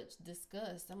with such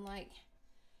disgust. I'm like,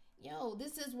 yo,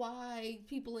 this is why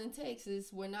people in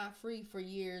Texas were not free for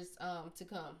years to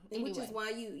come. Anyway. Which is why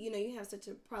you have such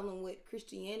a problem with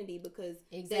Christianity because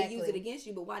exactly. they use it against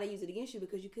you. But why they use it against you?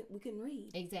 Because we couldn't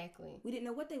read. Exactly. We didn't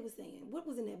know what they were saying. What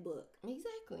was in that book?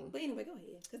 Exactly. But anyway, go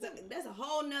ahead. Because that's a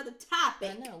whole nother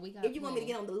topic. I know. We got. If you want me to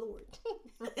get on the Lord.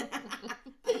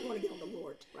 I don't want to get on the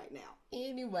Lord right now.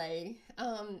 Anyway,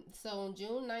 so on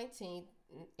June 19th,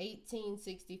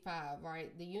 1865,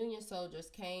 right, the Union soldiers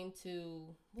came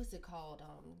to, what's it called,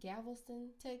 Galveston,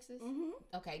 Texas?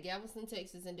 Okay, Galveston,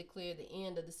 Texas, and declared the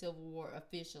end of the Civil War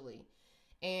officially.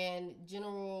 And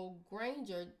General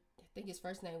Granger, I think his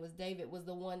first name was David, was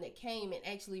the one that came and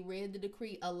actually read the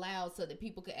decree aloud so that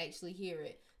people could actually hear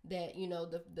it, that, you know,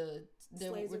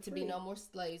 there were to be no more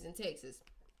slaves in Texas.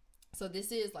 So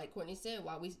this is, like Courtney said,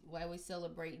 why we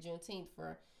celebrate Juneteenth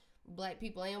for Black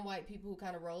people and white people who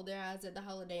kind of roll their eyes at the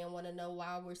holiday and want to know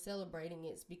why we're celebrating it.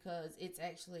 It's because it's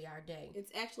actually our day.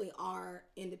 It's actually our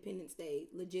Independence Day,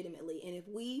 legitimately. And if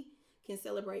we can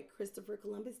celebrate Christopher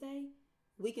Columbus Day,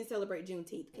 we can celebrate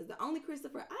Juneteenth. Because the only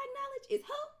Christopher I acknowledge is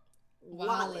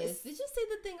Wallace. Did you see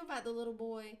the thing about the little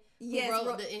boy who Yes,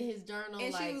 wrote in his journal?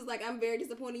 And she was like, "I'm very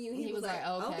disappointed in you." He was like,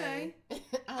 "Okay."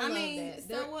 I mean, that.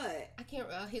 So what? I can't.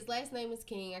 His last name is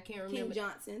King. I can't remember. King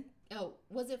Johnson. Oh,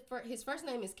 was it his first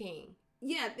name is King?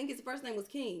 Yeah, I think his first name was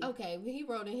King. Okay, he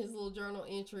wrote in his little journal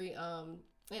entry.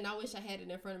 And I wish I had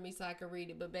it in front of me so I could read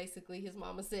it. But basically, his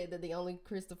mama said that the only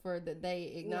Christopher that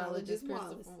they acknowledge is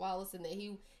Christopher Wallace, and that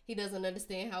he doesn't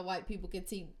understand how white people can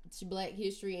teach black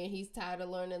history, and he's tired of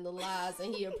learning the lies,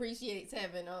 and he appreciates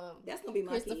having that's gonna be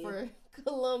my Christopher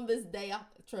Columbus Day off.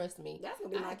 Trust me, that's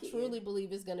gonna be my kid. I truly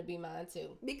believe it's gonna be mine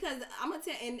too. Because I'm gonna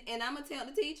tell and I'm gonna tell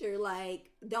the teacher, like,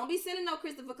 don't be sending no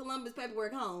Christopher Columbus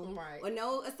paperwork home, right? Or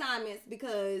no assignments,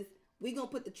 because we gonna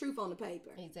put the truth on the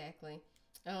paper. Exactly.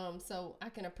 So I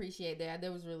can appreciate that.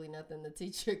 There was really nothing the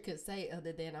teacher could say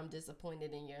other than I'm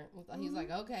disappointed in your. He's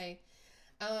like, okay.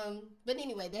 But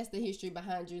anyway, that's the history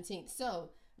behind Juneteenth.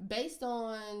 So based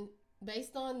on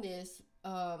this,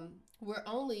 we're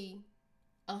only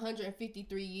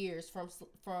 153 years from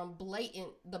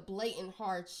the blatant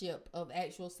hardship of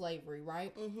actual slavery,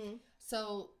 right? Mm-hmm.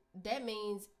 So that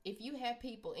means if you have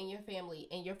people in your family,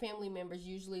 and your family members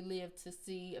usually live to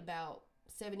see about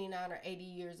 79 or 80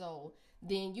 years old,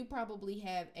 then you probably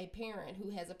have a parent who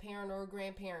has a parent or a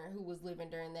grandparent who was living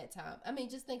during that time. I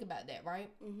mean, just think about that, right?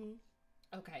 Mm-hmm.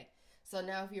 Okay. So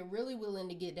now if you're really willing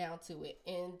to get down to it,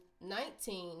 in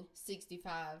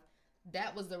 1965,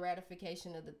 that was the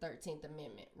ratification of the 13th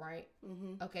Amendment, right?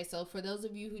 Mm-hmm. Okay, so for those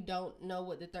of you who don't know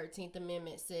what the 13th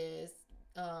Amendment says,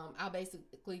 I'll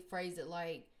basically phrase it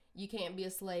like, you can't be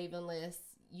a slave unless,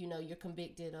 you're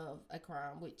convicted of a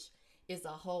crime, which is a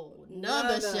whole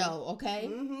nother show, okay?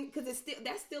 Because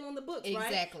that's still on the books, right?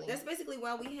 Exactly. That's basically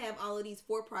why we have all of these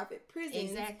for-profit prisons.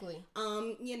 Exactly.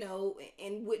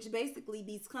 In which basically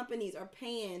these companies are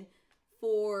paying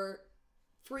for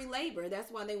free labor. That's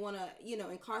why they want to,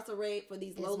 incarcerate for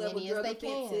these low-level drug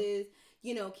offenses.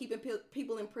 Keeping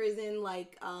people in prison,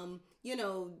 like,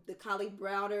 the Collie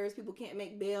Browders. People can't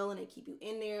make bail, and they keep you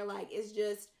in there. Like, it's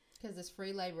just because it's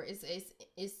free labor. It's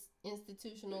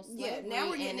institutional slavery. Yeah, now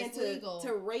we're getting into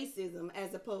to racism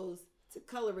as opposed to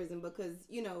colorism, because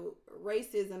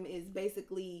racism is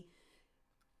basically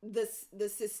the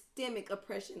systemic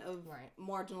oppression of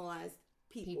marginalized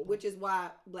people, which is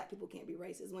why black people can't be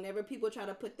racist. Whenever people try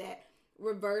to put that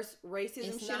reverse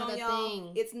racism shit on y'all,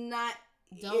 thing. It's not.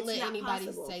 Don't let anybody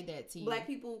possible. Say that to you. Black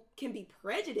people can be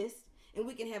prejudiced, and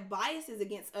we can have biases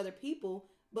against other people,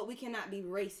 but we cannot be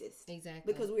racist.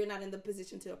 Exactly. Because we're not in the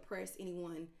position to oppress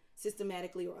anyone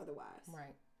systematically or otherwise.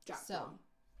 Right. Bomb.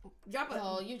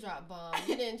 Oh, you dropped bomb.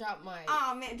 You didn't drop mine.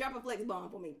 Oh man, drop a flex bomb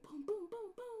for me. Boom, boom,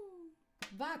 boom,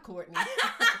 boom. Bye, Courtney.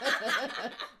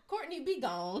 Courtney, be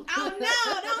gone. Oh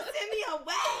no, don't send me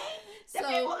away. The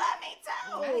people love me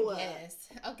too. Yes.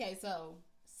 Okay, so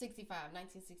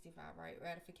 1965, right?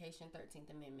 Ratification, 13th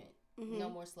Amendment. Mm-hmm. No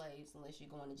more slaves unless you're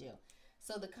going to jail.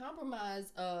 So the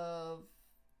Compromise of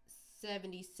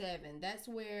 77, that's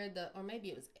where or maybe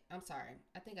it was, I'm sorry,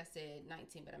 I think I said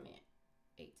 19, but I meant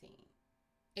 18.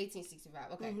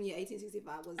 1865, okay. Mm-hmm, yeah,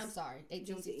 1865 was. I'm sorry,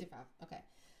 1865, okay.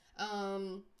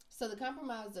 So the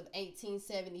Compromise of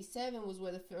 1877 was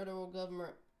where the federal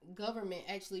government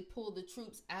actually pulled the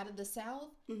troops out of the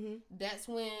South. Mm-hmm. That's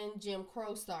when Jim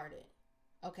Crow started.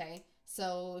 Okay,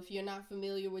 so if you're not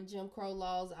familiar with Jim Crow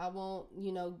laws, I won't,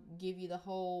 give you the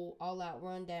whole all-out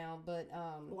rundown, but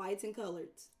whites and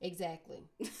coloreds. Exactly.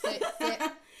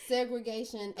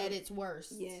 Segregation at its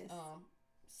worst. Yes.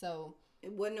 So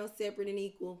it wasn't no separate and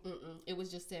equal. It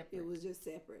was just separate. It was just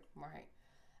separate. Right.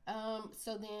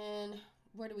 So then,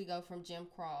 where do we go from Jim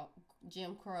Crow?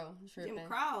 Jim Crow.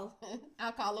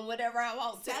 I'll call him whatever I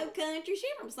want to. So country. She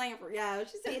from Sanford, y'all.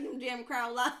 She said them Jim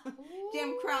Crow laws.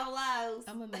 Jim Crow laws.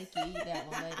 I'm gonna make you eat that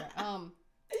one later.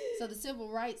 So the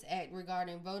Civil Rights Act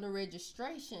regarding voter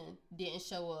registration didn't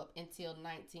show up until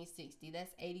 1960.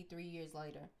 That's 83 years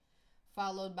later.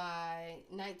 Followed by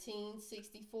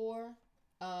 1964,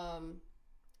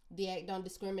 the Act on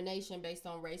Discrimination based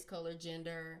on race, color,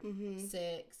 gender,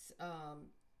 sex.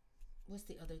 What's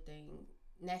the other thing?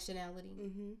 Nationality.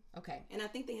 Mm-hmm. Okay. And I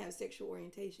think they have sexual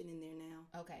orientation in there now.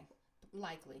 Okay.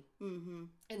 Likely. Mm-hmm.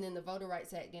 And then the Voter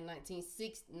Rights Act in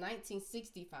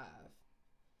 1965.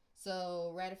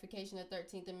 So ratification of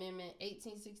 13th Amendment,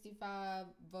 1865.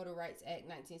 Voter Rights Act,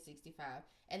 1965.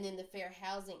 And then the Fair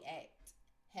Housing Act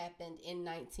happened in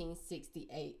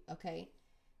 1968. Okay.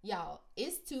 Y'all,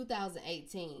 it's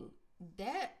 2018.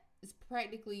 That is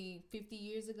practically 50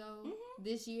 years ago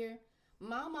this year.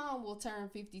 My mom will turn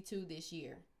 52 this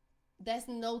year. That's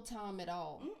no time at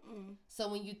all.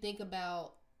 So when you think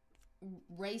about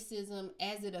racism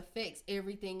as it affects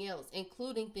everything else,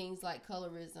 including things like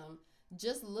colorism,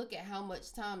 just look at how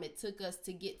much time it took us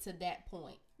to get to that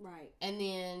point. Right. And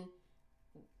then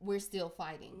we're still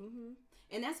fighting. Mm-hmm.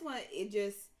 And that's why it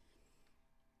just,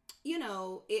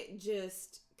 it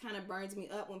just kind of burns me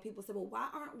up when people say, well,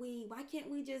 why can't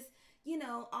we just,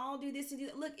 all do this and do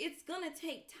that? Look, it's going to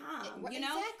take time,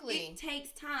 Exactly. It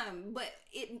takes time, but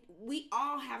we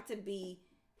all have to be,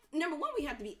 number one, we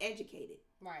have to be educated.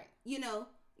 Right.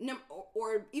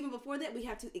 Or even before that, we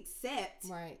have to accept,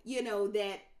 right.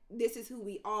 That this is who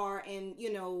we are, and,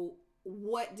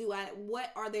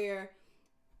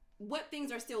 what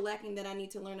things are still lacking that I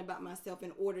need to learn about myself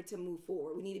in order to move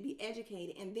forward. We need to be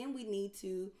educated. And then we need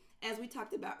to, as we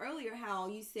talked about earlier, how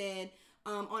you said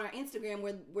on our Instagram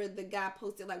where the guy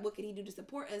posted, like, what could he do to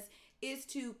support us, is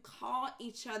to call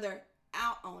each other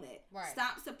out on it. Right.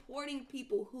 Stop supporting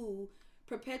people who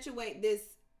perpetuate this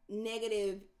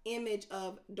negative image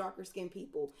of darker skinned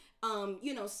people.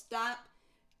 Stop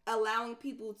allowing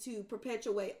people to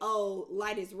perpetuate, oh,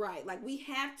 light is right. Like, we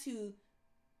have to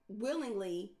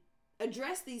willingly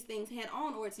address these things head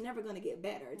on, or it's never going to get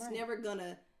better. It's never going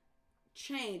to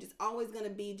change. It's always going to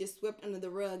be just swept under the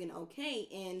rug and okay.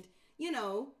 And,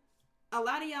 a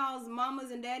lot of y'all's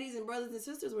mamas and daddies and brothers and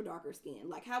sisters were darker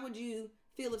skinned. Like, how would you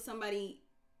feel if somebody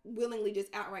willingly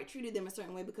just outright treated them a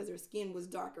certain way because their skin was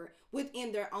darker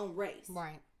within their own race?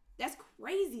 Right. That's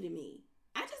crazy to me.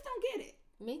 I just don't get it.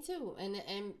 Me too.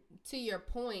 And to your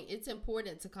point, it's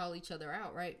important to call each other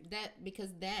out, right?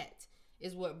 Because that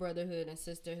is what brotherhood and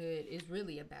sisterhood is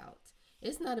really about.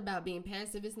 It's not about being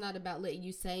passive. It's not about letting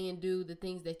you say and do the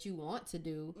things that you want to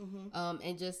do,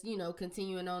 and just,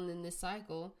 continuing on in this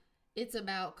cycle. It's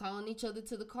about calling each other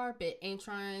to the carpet and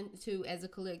trying to, as a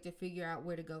collective, figure out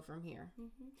where to go from here.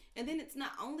 Mm-hmm. And then it's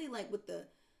not only like with the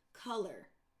color,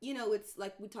 it's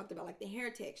like we talked about, like the hair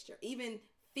texture, even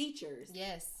features.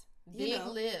 Yes. Big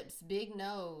lips, big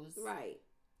nose. Right.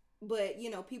 But,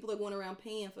 people are going around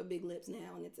paying for big lips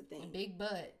now, and it's a thing. Big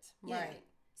butt. Yeah. Right.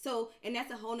 So, and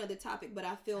that's a whole nother topic, but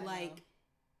I feel like,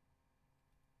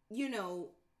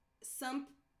 some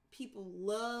people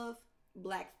love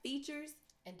black features.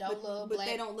 And don't love but black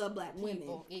they don't love black people.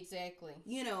 women. Exactly.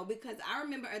 Because I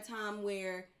remember a time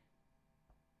where,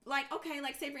 like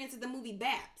say for instance, the movie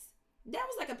Baps. That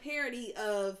was like a parody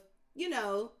of,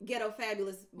 ghetto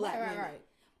fabulous black women. Right.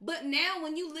 But now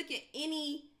when you look at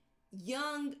any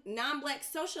young non-black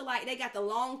socialite, they got the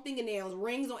long fingernails,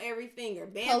 rings on every finger,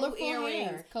 bamboo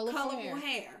earrings, colorful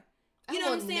hair. You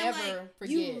know what I'm saying? Like,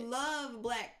 you love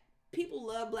people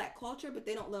love black culture, but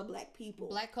they don't love black people.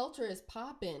 Black culture is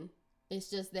popping. It's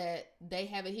just that they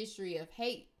have a history of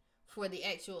hate for the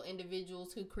actual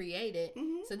individuals who create it.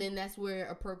 Mm-hmm. So then that's where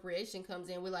appropriation comes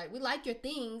in. We like your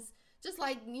things, just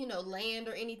like, land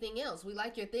or anything else. We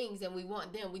like your things and we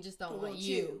want them. We just don't want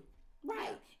you.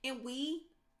 Right. Yeah. And we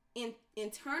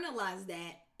internalize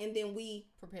that, and then we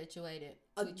perpetuate it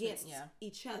against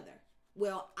each other.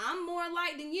 Well, I'm more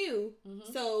light than you,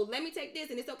 so let me take this,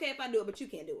 and it's okay if I do it, but you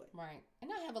can't do it. Right. And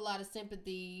I have a lot of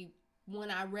sympathy when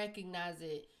I recognize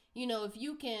it. If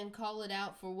you can call it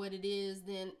out for what it is,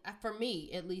 then for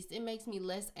me, at least, it makes me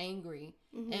less angry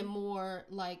and more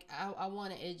like I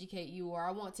want to educate you, or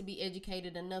I want to be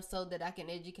educated enough so that I can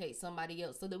educate somebody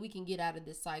else so that we can get out of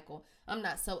this cycle. I'm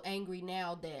not so angry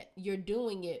now that you're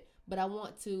doing it, but I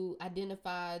want to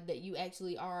identify that you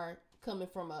actually are coming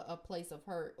from a place of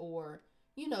hurt, or,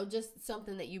 just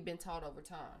something that you've been taught over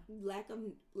time.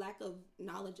 Lack of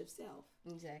knowledge of self.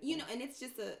 Exactly. And it's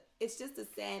just a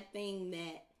sad thing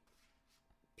that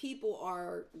people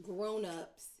are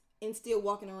grown-ups and still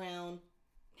walking around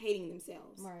hating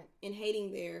themselves. Right. And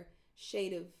hating their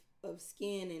shade of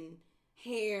skin and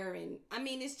hair. And I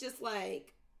mean, it's just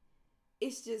like,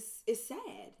 it's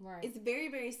sad. Right. It's very,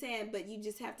 very sad, but you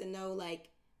just have to know, like,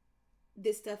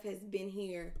 this stuff has been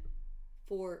here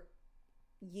for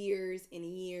years and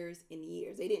years and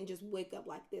years. They didn't just wake up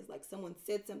like this. Like, someone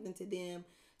said something to them,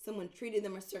 someone treated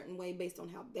them a certain way based on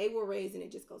how they were raised, and it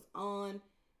just goes on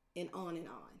and on and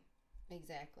on.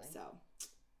 Exactly. So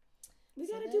we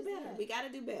gotta do better. That. We gotta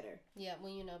do better. Yeah,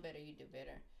 when you know better, you do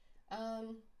better.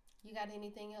 You got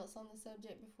anything else on the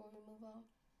subject before we move on?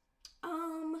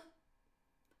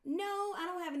 No, I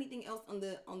don't have anything else on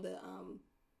the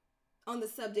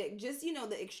subject. Just,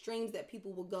 the extremes that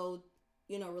people will go,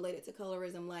 related to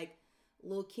colorism, like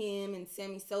Lil' Kim and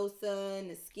Sammy Sosa and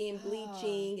the skin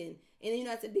bleaching, and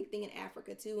that's a big thing in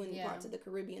Africa too, and parts of the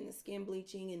Caribbean, the skin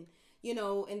bleaching, and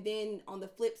and then on the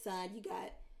flip side, you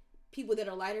got people that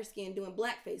are lighter skinned doing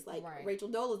blackface, like Rachel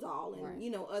Dolezal and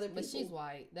other people. But she's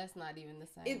white. That's not even the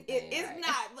same. It's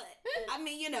not, but I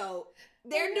mean,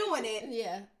 they're doing it.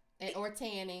 Yeah, or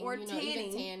tanning. Or tanning.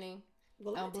 Even tanning.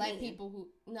 Well, black people who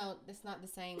no, that's not the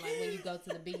same. Like when you go to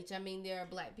the beach. I mean, there are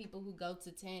black people who go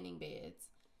to tanning beds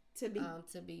to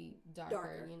be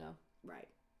darker. You know, right?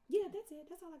 Yeah, that's it.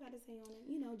 That's all I got to say on it.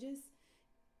 You know,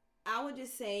 I would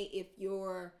just say if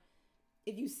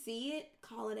you see it,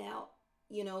 call it out.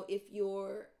 You know, if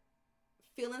you're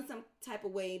feeling some type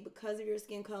of way because of your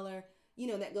skin color, you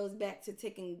know, that goes back to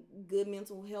taking good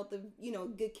mental health,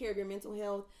 good care of your mental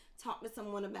health. Talk to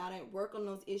someone about it, work on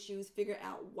those issues, figure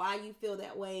out why you feel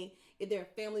that way. If there are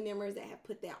family members that have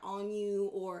put that on you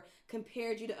or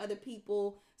compared you to other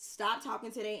people, stop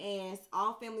talking to their ass.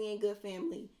 All family ain't good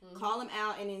family. Mm-hmm. Call them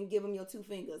out and then give them your 2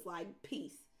 fingers, like,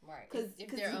 peace. Right. Because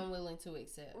if they're unwilling to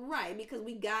accept. Right, because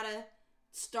we gotta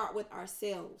start with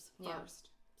ourselves first.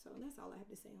 So that's all I have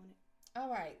to say on it. All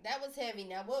right, that was heavy.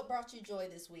 Now, what brought you joy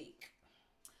this week?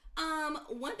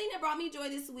 One thing that brought me joy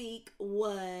this week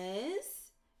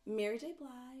was Mary J.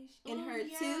 Blige and her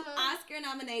 2 Oscar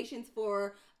nominations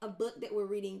for a book that we're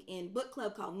reading in book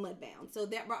club called Mudbound. So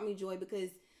that brought me joy because,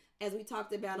 as we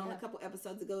talked about on a couple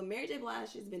episodes ago, Mary J.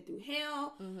 Blige has been through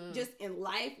hell just in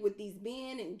life with these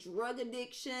men and drug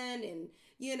addiction and,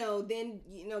 then,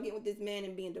 getting with this man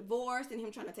and being divorced and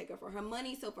him trying to take her for her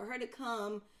money. So for her to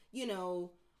come,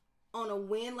 on a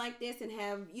win like this and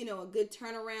have, a good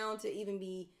turnaround to even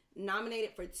be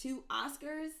nominated for 2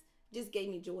 Oscars just gave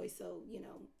me joy. So,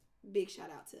 big shout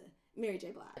out to Mary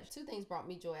J. Blige. 2 things brought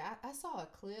me joy. I saw a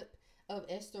clip of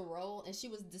Esther Roll and she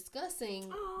was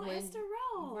discussing Esther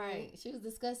Roll. Right. She was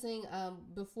discussing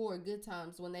before Good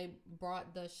Times when they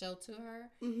brought the show to her.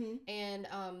 Mm-hmm. And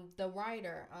the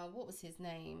writer, what was his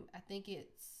name? I think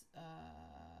it's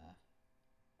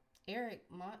Eric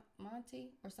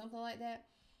Monty or something like that.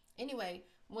 Anyway,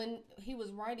 when he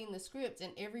was writing the script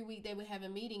and every week they would have a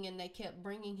meeting and they kept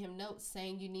bringing him notes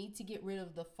saying you need to get rid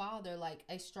of the father. Like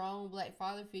a strong black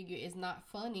father figure is not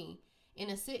funny in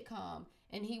a sitcom.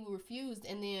 And he refused.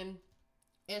 And then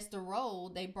Esther Roll,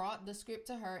 they brought the script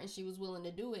to her and she was willing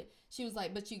to do it. She was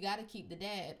like, but you got to keep the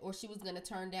dad or she was going to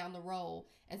turn down the role.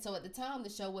 And so at the time, the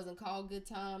show wasn't called Good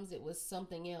Times. It was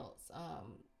something else.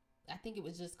 I think it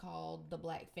was just called The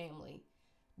Black Family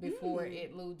before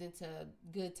it moved into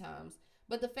Good Times.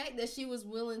 But the fact that she was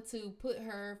willing to put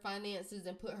her finances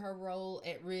and put her role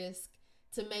at risk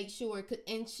to make sure,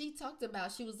 and she talked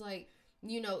about, she was like,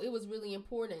 it was really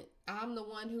important. I'm the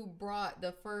one who brought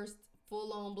the first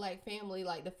full-on black family,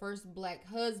 like the first black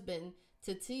husband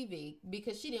to TV,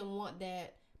 because she didn't want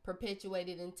that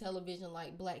perpetuated in television,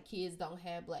 like black kids don't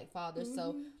have black fathers. Mm-hmm.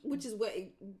 So which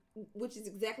is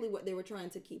exactly what they were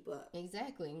trying to keep up.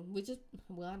 Exactly.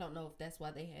 I don't know if that's why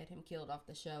they had him killed off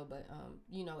the show, but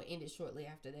it ended shortly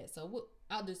after that. So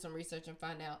I'll do some research and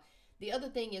find out. The other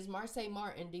thing is Marsai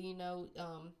Martin. Do you know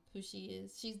who she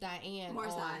is? She's Diane.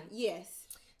 Marsai, yes.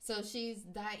 So she's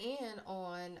Diane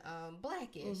on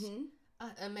Blackish. Mm-hmm.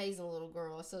 Amazing little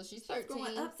girl. So she's 13. She's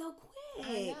growing up so quick.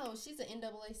 I know. She's an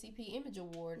NAACP Image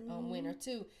Award winner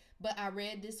too. But I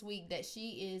read this week that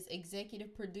she is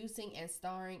executive producing and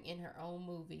starring in her own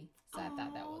movie. So I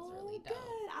thought that was really dope.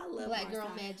 Good. I love Black Marsai.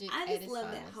 Girl Magic. I just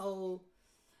love that whole.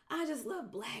 I just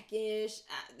love Blackish.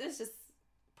 That's just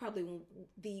probably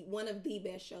one of the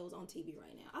best shows on TV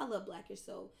right now. I love Blackish.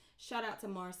 So shout out to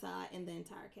Marsai and the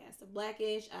entire cast of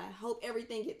Blackish. I hope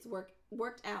everything gets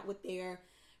worked out with their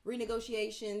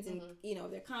renegotiations and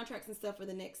their contracts and stuff for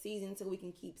the next season, so we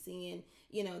can keep seeing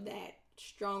that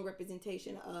strong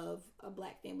representation of a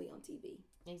black family on TV.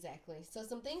 Exactly. So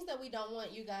some things that we don't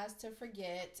want you guys to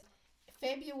forget.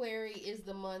 February is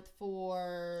the month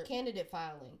for candidate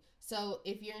filing. So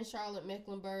if you're in Charlotte,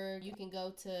 Mecklenburg, you can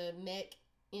go to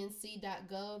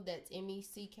mecnc.gov. That's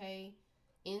MECKNC.gov,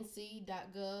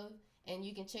 and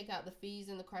you can check out the fees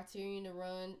and the criterion to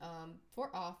run for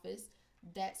office.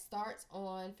 That starts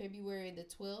on February the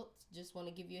 12th. Just want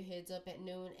to give you a heads up at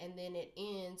noon. And then it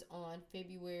ends on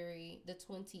February the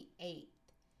 28th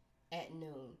at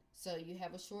noon. So you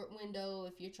have a short window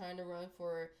if you're trying to run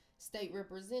for state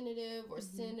representative or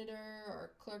senator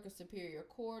or clerk of superior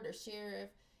court or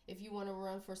sheriff. If you want to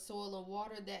run for soil and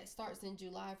water, that starts in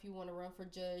July. If you want to run for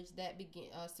judge,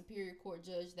 superior court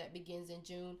judge, that begins in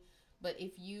June. But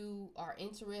if you are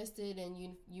interested and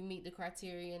you meet the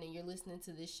criterion and you're listening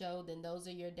to this show, then those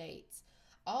are your dates.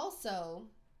 Also,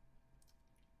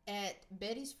 at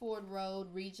Beatties Ford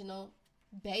Road Regional.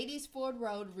 Okay,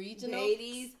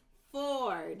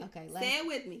 say it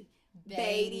with me.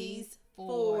 Beatties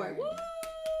Ford. Woo!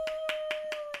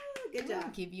 Good job.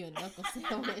 I'll give you a knuckle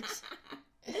sandwich.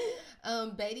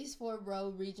 Beatties Ford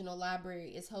Road Regional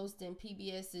Library is hosting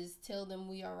PBS's Tell Them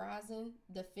We Are Rising,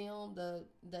 the film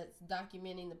that's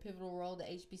documenting the pivotal role that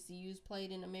HBCUs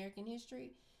played in American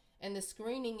history. And the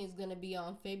screening is going to be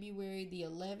on February the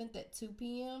 11th at 2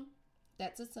 p.m.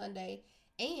 That's a Sunday.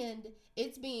 And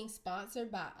it's being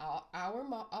sponsored by our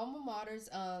alma mater's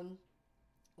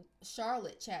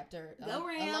Charlotte chapter,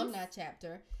 alumni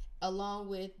chapter, along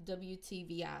with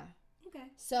WTVI. Okay.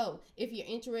 So if you're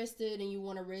interested and you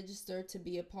want to register to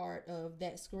be a part of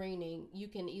that screening, you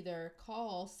can either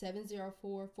call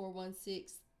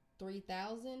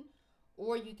 704-416-3000,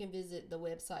 or you can visit the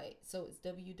website. So it's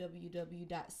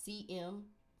www.cm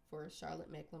for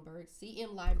Charlotte Mecklenburg,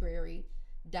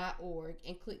 cmlibrary.org,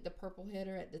 and click the purple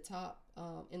header at the top,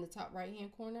 in the top right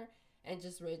hand corner, and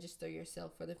just register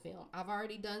yourself for the film. I've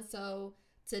already done so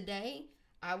today.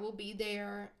 I will be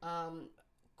there.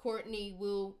 CortneyB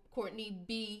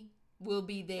will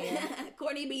be there.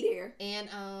 CortneyB there. And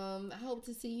I hope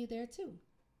to see you there too.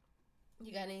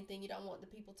 You got anything you don't want the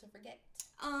people to forget?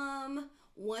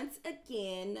 Once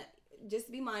again,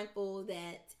 just be mindful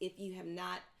that if you have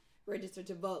not registered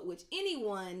to vote, which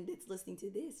anyone that's listening to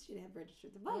this should have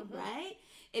registered to vote, right?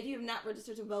 If you have not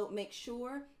registered to vote, make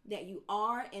sure that you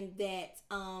are, and that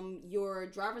your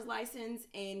driver's license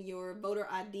and your voter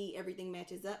ID, everything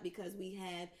matches up, because we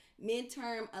have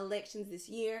midterm elections this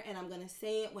year, and I'm going to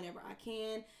say it whenever I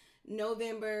can.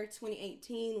 November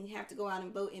 2018, we have to go out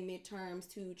and vote in midterms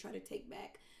to try to take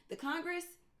back the Congress.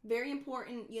 Very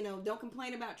important. Don't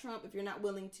complain about Trump if you're not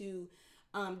willing to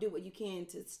do what you can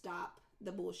to stop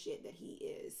the bullshit that he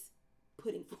is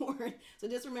putting forward. So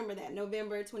just remember that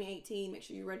November 2018, make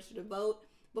sure you register to vote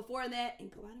before that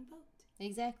and go out and vote.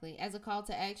 Exactly. As a call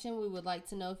to action, we would like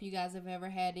to know if you guys have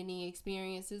ever had any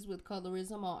experiences with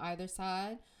colorism on either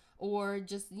side, or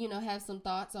just, have some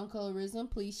thoughts on colorism.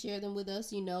 Please share them with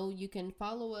us. You can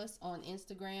follow us on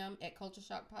Instagram at Culture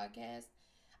Shock Podcast.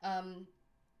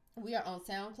 We are on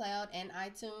SoundCloud and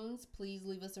iTunes. Please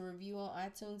leave us a review on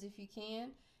iTunes if you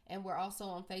can. And we're also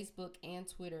on Facebook and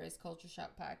Twitter as Culture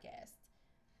Shock Podcast.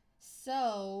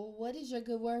 So, what is your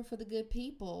good word for the good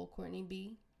people,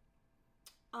 CortneyB?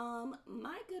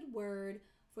 My good word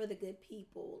for the good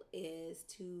people is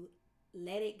to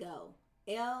let it go.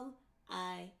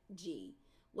 L-I-G.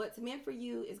 What's meant for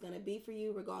you is going to be for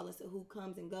you regardless of who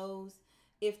comes and goes.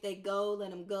 If they go, let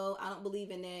them go. I don't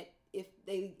believe in that. If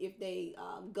they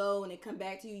go and they come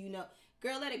back to you,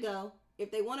 girl, let it go.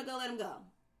 If they want to go, let them go.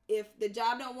 If the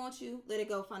job don't want you, let it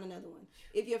go, find another one.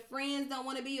 If your friends don't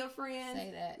want to be your friends,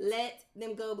 say that. Let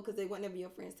them go, because they weren't never your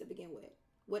friends to begin with.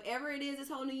 Whatever it is that's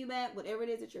holding you back, whatever it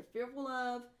is that you're fearful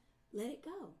of, let it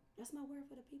go. That's my word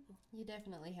for the people. You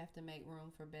definitely have to make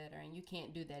room for better, and you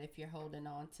can't do that if you're holding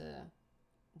on to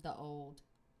the old.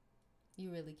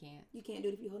 You really can't. You can't do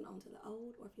it if you're holding on to the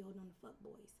old, or if you're holding on to fuck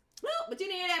boys. Well, but you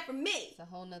didn't hear that from me. It's a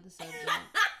whole nother subject.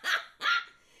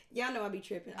 Y'all know I be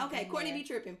tripping. Okay, Courtney be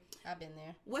tripping. I've been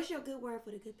there. What's your good word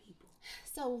for the good people?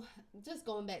 So, just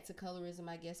going back to colorism,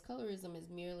 I guess colorism is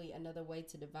merely another way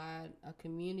to divide a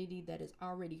community that is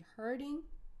already hurting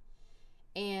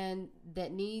and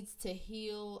that needs to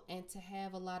heal and to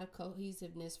have a lot of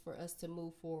cohesiveness for us to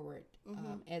move forward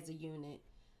as a unit.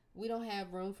 We don't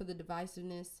have room for the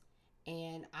divisiveness,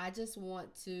 and I just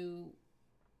want to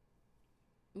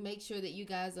make sure that you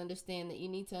guys understand that you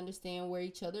need to understand where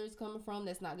each other is coming from.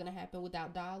 That's not going to happen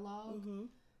without dialogue.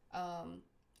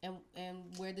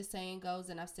 And where the saying goes,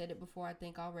 and I've said it before, I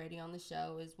think already on the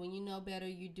show, is when you know better,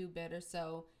 you do better.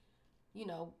 So,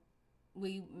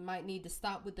 we might need to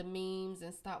stop with the memes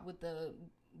and stop with the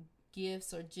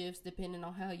gifs or gifs, depending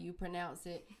on how you pronounce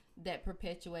it, that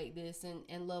perpetuate this,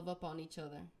 and love up on each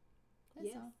other.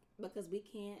 That's all. Because we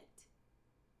can't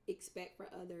expect for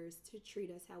others to treat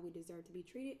us how we deserve to be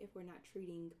treated if we're not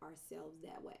treating ourselves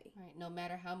that way. Right. No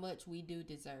matter how much we do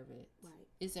deserve it. Right.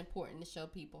 It's important to show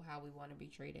people how we want to be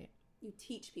treated. You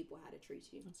teach people how to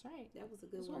treat you. That's right. That was a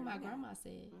good word. That's what my grandma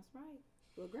said. That's right.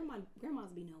 Well, grandmas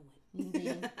be knowing.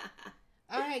 Indeed.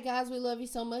 All right, guys, we love you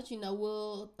so much.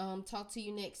 We'll talk to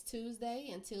you next Tuesday.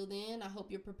 Until then, I hope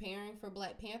you're preparing for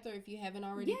Black Panther. If you haven't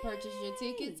already purchased your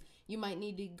tickets, you might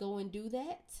need to go and do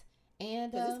that.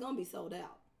 And because it's gonna be sold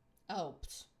out. Oh,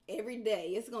 every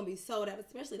day it's gonna be sold out,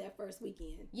 especially that first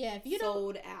weekend. Yeah, if you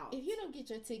sold out. If you don't get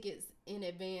your tickets in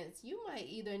advance, you might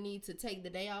either need to take the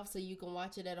day off so you can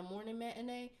watch it at a morning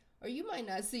matinee, or you might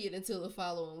not see it until the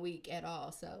following week at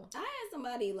all. So I had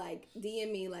somebody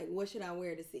DM me what should I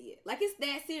wear to see it? It's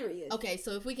that serious. Okay,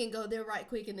 so if we can go there right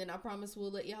quick, and then I promise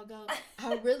we'll let y'all go.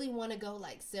 I really want to go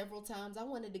several times. I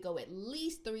wanted to go at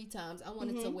least 3 times. I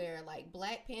wanted to wear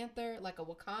Black Panther, a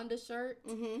Wakanda shirt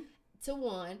to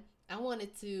one. I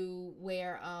wanted to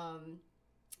wear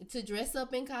to dress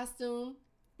up in costume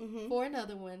for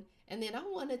another one. And then I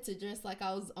wanted to dress like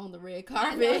I was on the red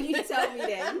carpet. I know, you told me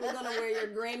that. You were going to wear your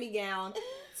Grammy gown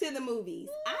to the movies.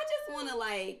 I just want to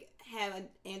like have an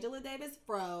Angela Davis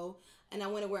fro, and I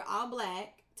want to wear all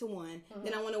black to one.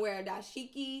 Then I want to wear a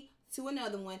dashiki to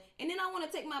another one, and then I want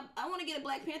to get a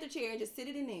Black Panther chair and just sit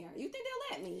it in there. You think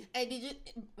they'll let me? Hey, did you?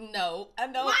 No, I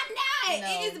know. Why not? No.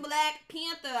 It is Black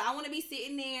Panther. I want to be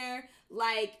sitting there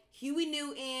like Huey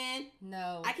Newton.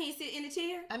 No, I can't sit in a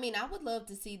chair. I mean, I would love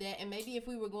to see that, and maybe if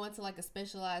we were going to like a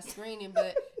specialized screening,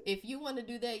 but if you want to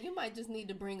do that, you might just need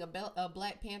to bring a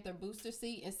Black Panther booster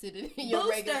seat and sit in your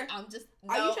regular. I'm just.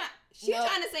 No, Are you trying? She's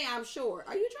trying to say I'm short.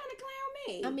 Are you trying to clown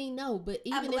me? I mean, no, but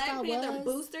even a Black if I Panther was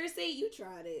booster seat, you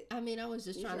tried it. I mean, I was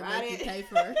just trying to tried make it. you pay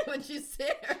for what you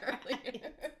said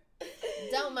earlier.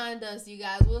 Don't mind us, you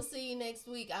guys. We'll see you next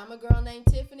week. I'm a girl named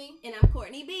Tiffany. And I'm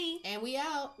CortneyB. And we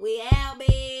out. We out,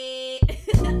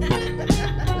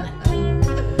 bitch.